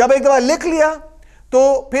 जब एक दफा लिख लिया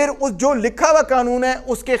तो फिर उस जो लिखा हुआ कानून है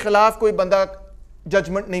उसके खिलाफ कोई बंदा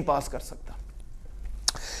जजमेंट नहीं पास कर सकता.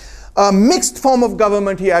 A mixed form of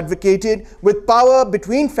government he advocated with power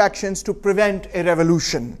between factions to prevent a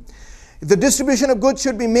revolution. The distribution of goods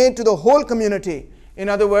should be made to the whole community. In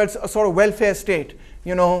other words, a sort of welfare state.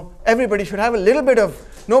 You know, everybody should have a little bit of,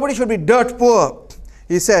 nobody should be dirt poor,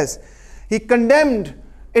 he says. He condemned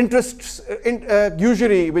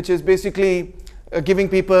usury, which is basically giving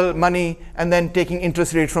people money and then taking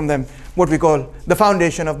interest rate from them, what we call the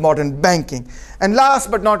foundation of modern banking. And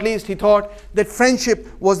last but not least, he thought that friendship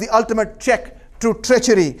was the ultimate check to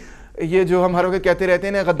treachery. ये जो हम हर वक्त कहते रहते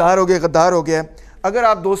हैं ना, गद्दार हो गया. अगर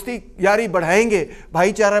आप दोस्ती यारी बढ़ाएंगे,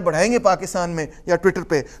 भाईचारा बढ़ाएंगे पाकिस्तान में या ट्विटर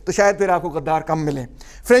पे, तो शायद फिर आपको गद्दार कम मिले.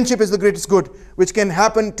 Friendship is the greatest good which can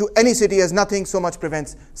happen to any city, as nothing so much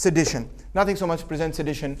prevents sedition. Nothing so much prevents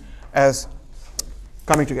sedition as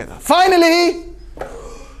coming together. Finally,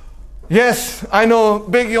 yes, I know,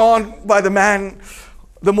 big yawn by the man,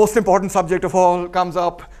 the most important subject of all comes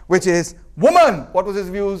up, which is woman. What was his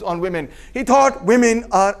views on women? He thought women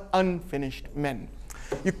are unfinished men.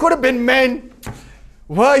 You could have been men.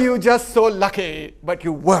 Were you just so lucky? But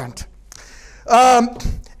you weren't.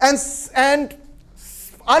 And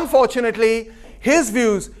unfortunately, his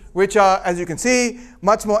views, which are, as you can see,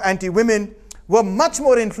 much more anti-women, were much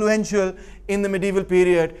more influential in the medieval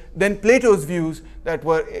period than Plato's views that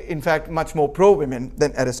were, in fact, much more pro-women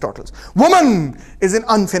than Aristotle's. Woman is an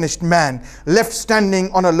unfinished man, left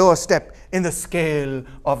standing on a lower step in the scale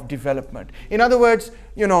of development. In other words,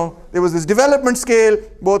 you know, there was this development scale,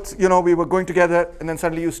 both, you know, we were going together, and then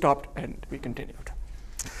suddenly you stopped and we continued.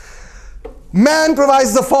 Man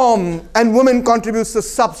provides the form and woman contributes the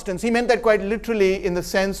substance. He meant that quite literally in the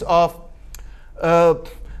sense of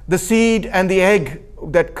the seed and the egg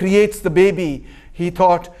that creates the baby. He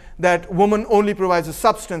thought that woman only provides the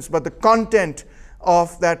substance, but the content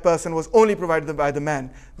of that person was only provided by the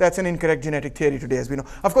man. That's an incorrect genetic theory today, as we know.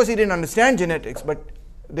 Of course, he didn't understand genetics, but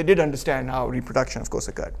they did understand how reproduction, of course,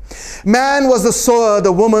 occurred. Man was the sower,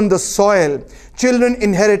 the woman the soil. Children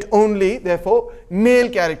inherit only, therefore, male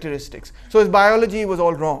characteristics. So his biology was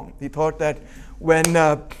all wrong. He thought that when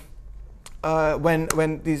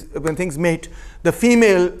things mate, the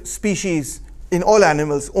female species in all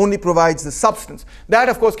animals only provides the substance. That,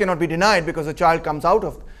 of course, cannot be denied because a child comes out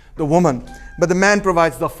of the woman, but the man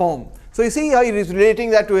provides the form. So you see how he is relating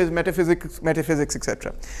that to his metaphysics,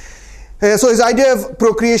 etc. So his idea of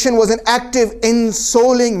procreation was an active,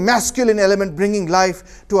 ensouling masculine element, bringing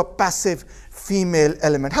life to a passive female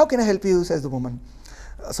element. How can I help you, says the woman.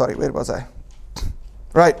 Sorry, where was I?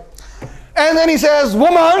 Right. And then he says,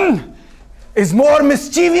 woman is more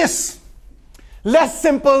mischievous, less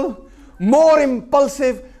simple, more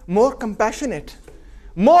impulsive, more compassionate,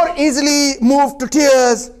 more easily moved to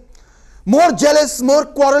tears, more jealous, more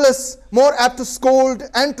querulous, more apt to scold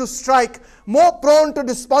and to strike, more prone to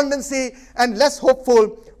despondency and less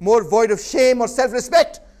hopeful, more void of shame or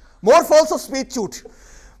self-respect, more false of speech,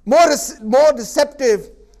 more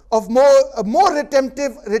deceptive, more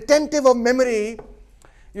retentive of memory.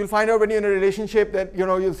 You'll find out when you're in a relationship that, you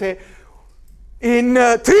know, you'll say, in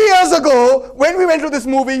 3 years ago, when we went to this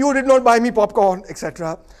movie, you did not buy me popcorn,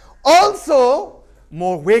 etc. Also,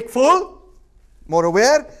 more wakeful, more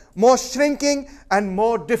aware, more shrinking, and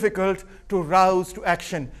more difficult to rouse to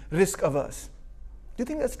action, risk averse. Do you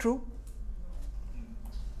think that's true?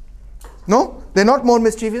 No? They're not more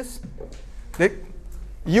mischievous?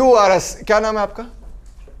 You are a... Kya naam hai aapka?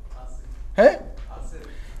 Hey?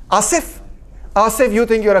 Asif. Asif, you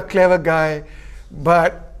think you're a clever guy,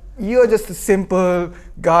 but you're just a simple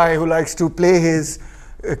guy who likes to play his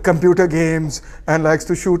computer games and likes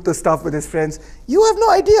to shoot the stuff with his friends. You have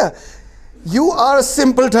no idea. You are a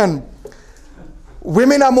simpleton.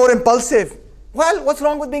 Women are more impulsive. Well, what's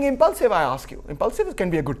wrong with being impulsive, I ask you? Impulsive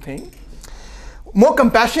can be a good thing. More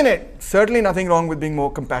compassionate. Certainly nothing wrong with being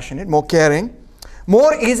more compassionate, more caring.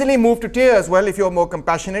 More easily moved to tears. Well, if you're more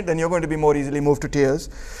compassionate, then you're going to be more easily moved to tears.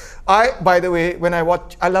 By the way, when I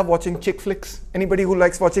love watching chick flicks. Anybody who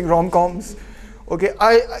likes watching rom-coms? Okay,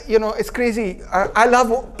 it's crazy. I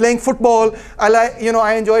love playing football.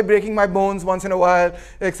 I enjoy breaking my bones once in a while,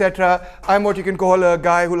 etc. I'm what you can call a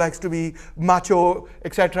guy who likes to be macho,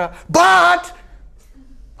 etc. But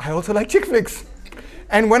I also like chick flicks.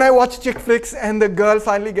 And when I watch chick flicks and the girl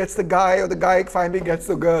finally gets the guy or the guy finally gets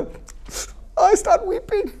the girl, I start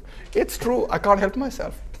weeping. It's true. I can't help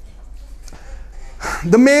myself.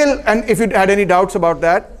 The male, and if you had any doubts about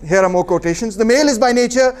that, here are more quotations. The male is by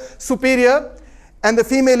nature superior and the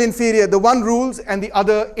female inferior. The one rules and the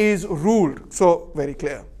other is ruled. So, very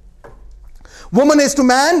clear. Woman is to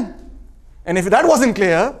man, and if that wasn't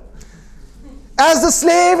clear, as the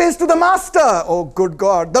slave is to the master. Oh, good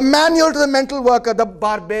God. The manual to the mental worker, the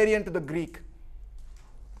barbarian to the Greek.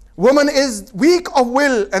 Woman is weak of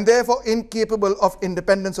will and therefore incapable of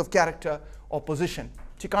independence of character or position.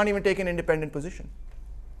 She can't even take an independent position.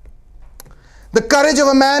 The courage of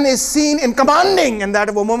a man is seen in commanding and that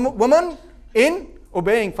of a woman in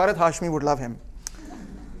obeying. Farhad Hashmi would love him.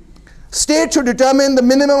 State should determine the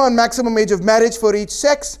minimum and maximum age of marriage for each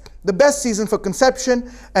sex, the best season for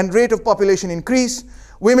conception and rate of population increase.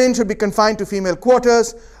 Women should be confined to female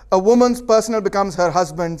quarters. A woman's personal becomes her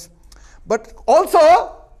husband's. But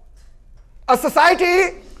also, a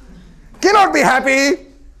society cannot be happy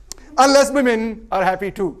unless women are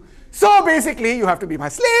happy too. So basically, you have to be my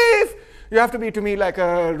slave. You have to be to me like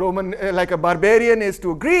a Roman, like a barbarian is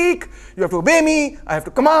to a Greek. You have to obey me. I have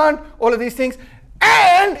to command. All of these things.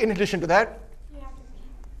 And in addition to that,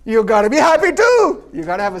 you gotta be happy too. You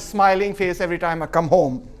gotta have a smiling face every time I come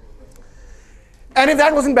home. And if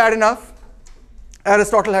that wasn't bad enough,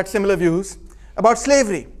 Aristotle had similar views about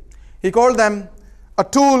slavery. He called them a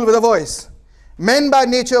tool with a voice. Men by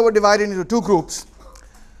nature were divided into two groups.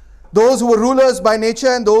 Those who were rulers by nature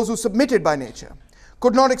and those who submitted by nature.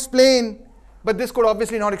 Could not explain, but this could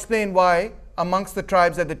obviously not explain why amongst the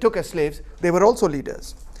tribes that they took as slaves, they were also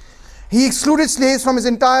leaders. He excluded slaves from his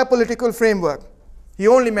entire political framework. He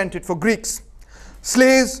only meant it for Greeks.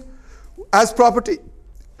 Slaves as property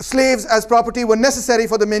were necessary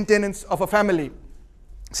for the maintenance of a family,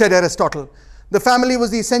 said Aristotle. The family was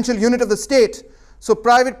the essential unit of the state, so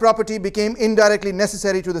private property became indirectly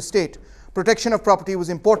necessary to the state. Protection of property was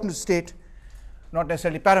important to the state, not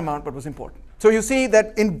necessarily paramount, but was important. So you see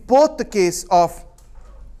that in both the case of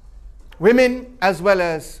women as well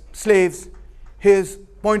as slaves, his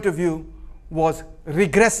point of view was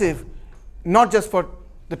regressive, not just for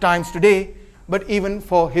the times today, but even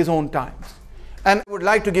for his own times. And I would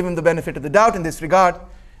like to give him the benefit of the doubt in this regard.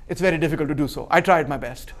 It's very difficult to do so. I tried my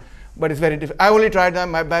best, but it's very difficult. I only tried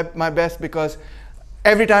my best because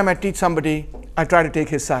every time I teach somebody, I try to take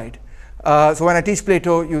his side. So when I teach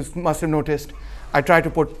Plato, you must have noticed, I try to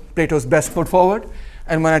put Plato's best foot forward.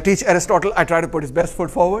 And when I teach Aristotle, I try to put his best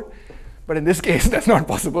foot forward. But in this case, that's not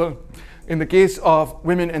possible. In the case of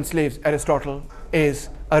women and slaves, Aristotle is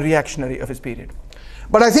a reactionary of his period.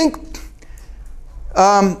 But I think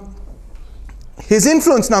his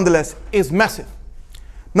influence, nonetheless, is massive.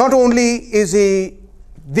 Not only is he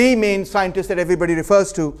the main scientist that everybody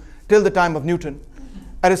refers to till the time of Newton,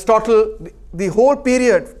 Aristotle, the whole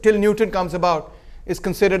period till Newton comes about, is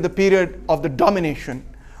considered the period of the domination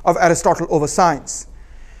of Aristotle over science.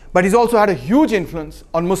 But he's also had a huge influence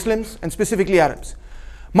on Muslims and specifically Arabs,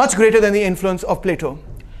 much greater than the influence of Plato.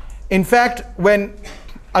 In fact, when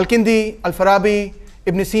Al-Kindi, Al-Farabi,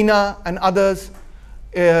 Ibn Sina and others,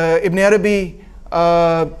 Ibn Arabi,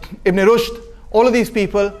 Ibn Rushd, all of these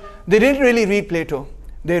people, they didn't really read Plato.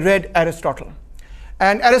 They read Aristotle.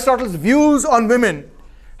 And Aristotle's views on women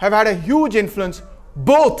have had a huge influence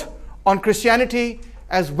both on Christianity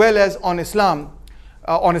as well as on Islam,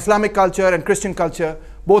 on Islamic culture and Christian culture,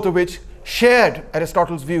 both of which shared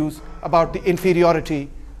Aristotle's views about the inferiority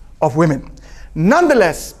of women.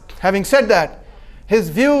 Nonetheless, having said that, his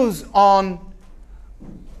views on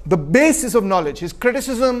the basis of knowledge, his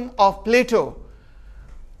criticism of Plato,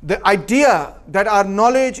 the idea that our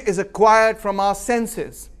knowledge is acquired from our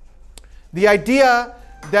senses, the idea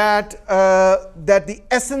that the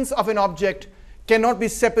essence of an object cannot be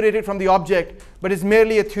separated from the object, but is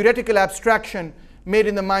merely a theoretical abstraction made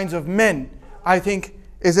in the minds of men, I think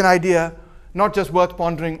is an idea not just worth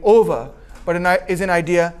pondering over, but is an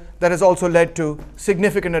idea that has also led to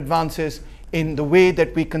significant advances in the way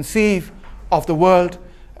that we conceive of the world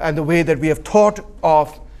and the way that we have thought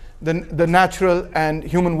of the natural and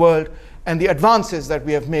human world, and the advances that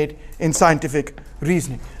we have made in scientific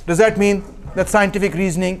reasoning. Does that mean that scientific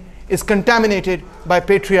reasoning is contaminated by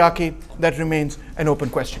patriarchy? That remains an open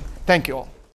question. Thank you all.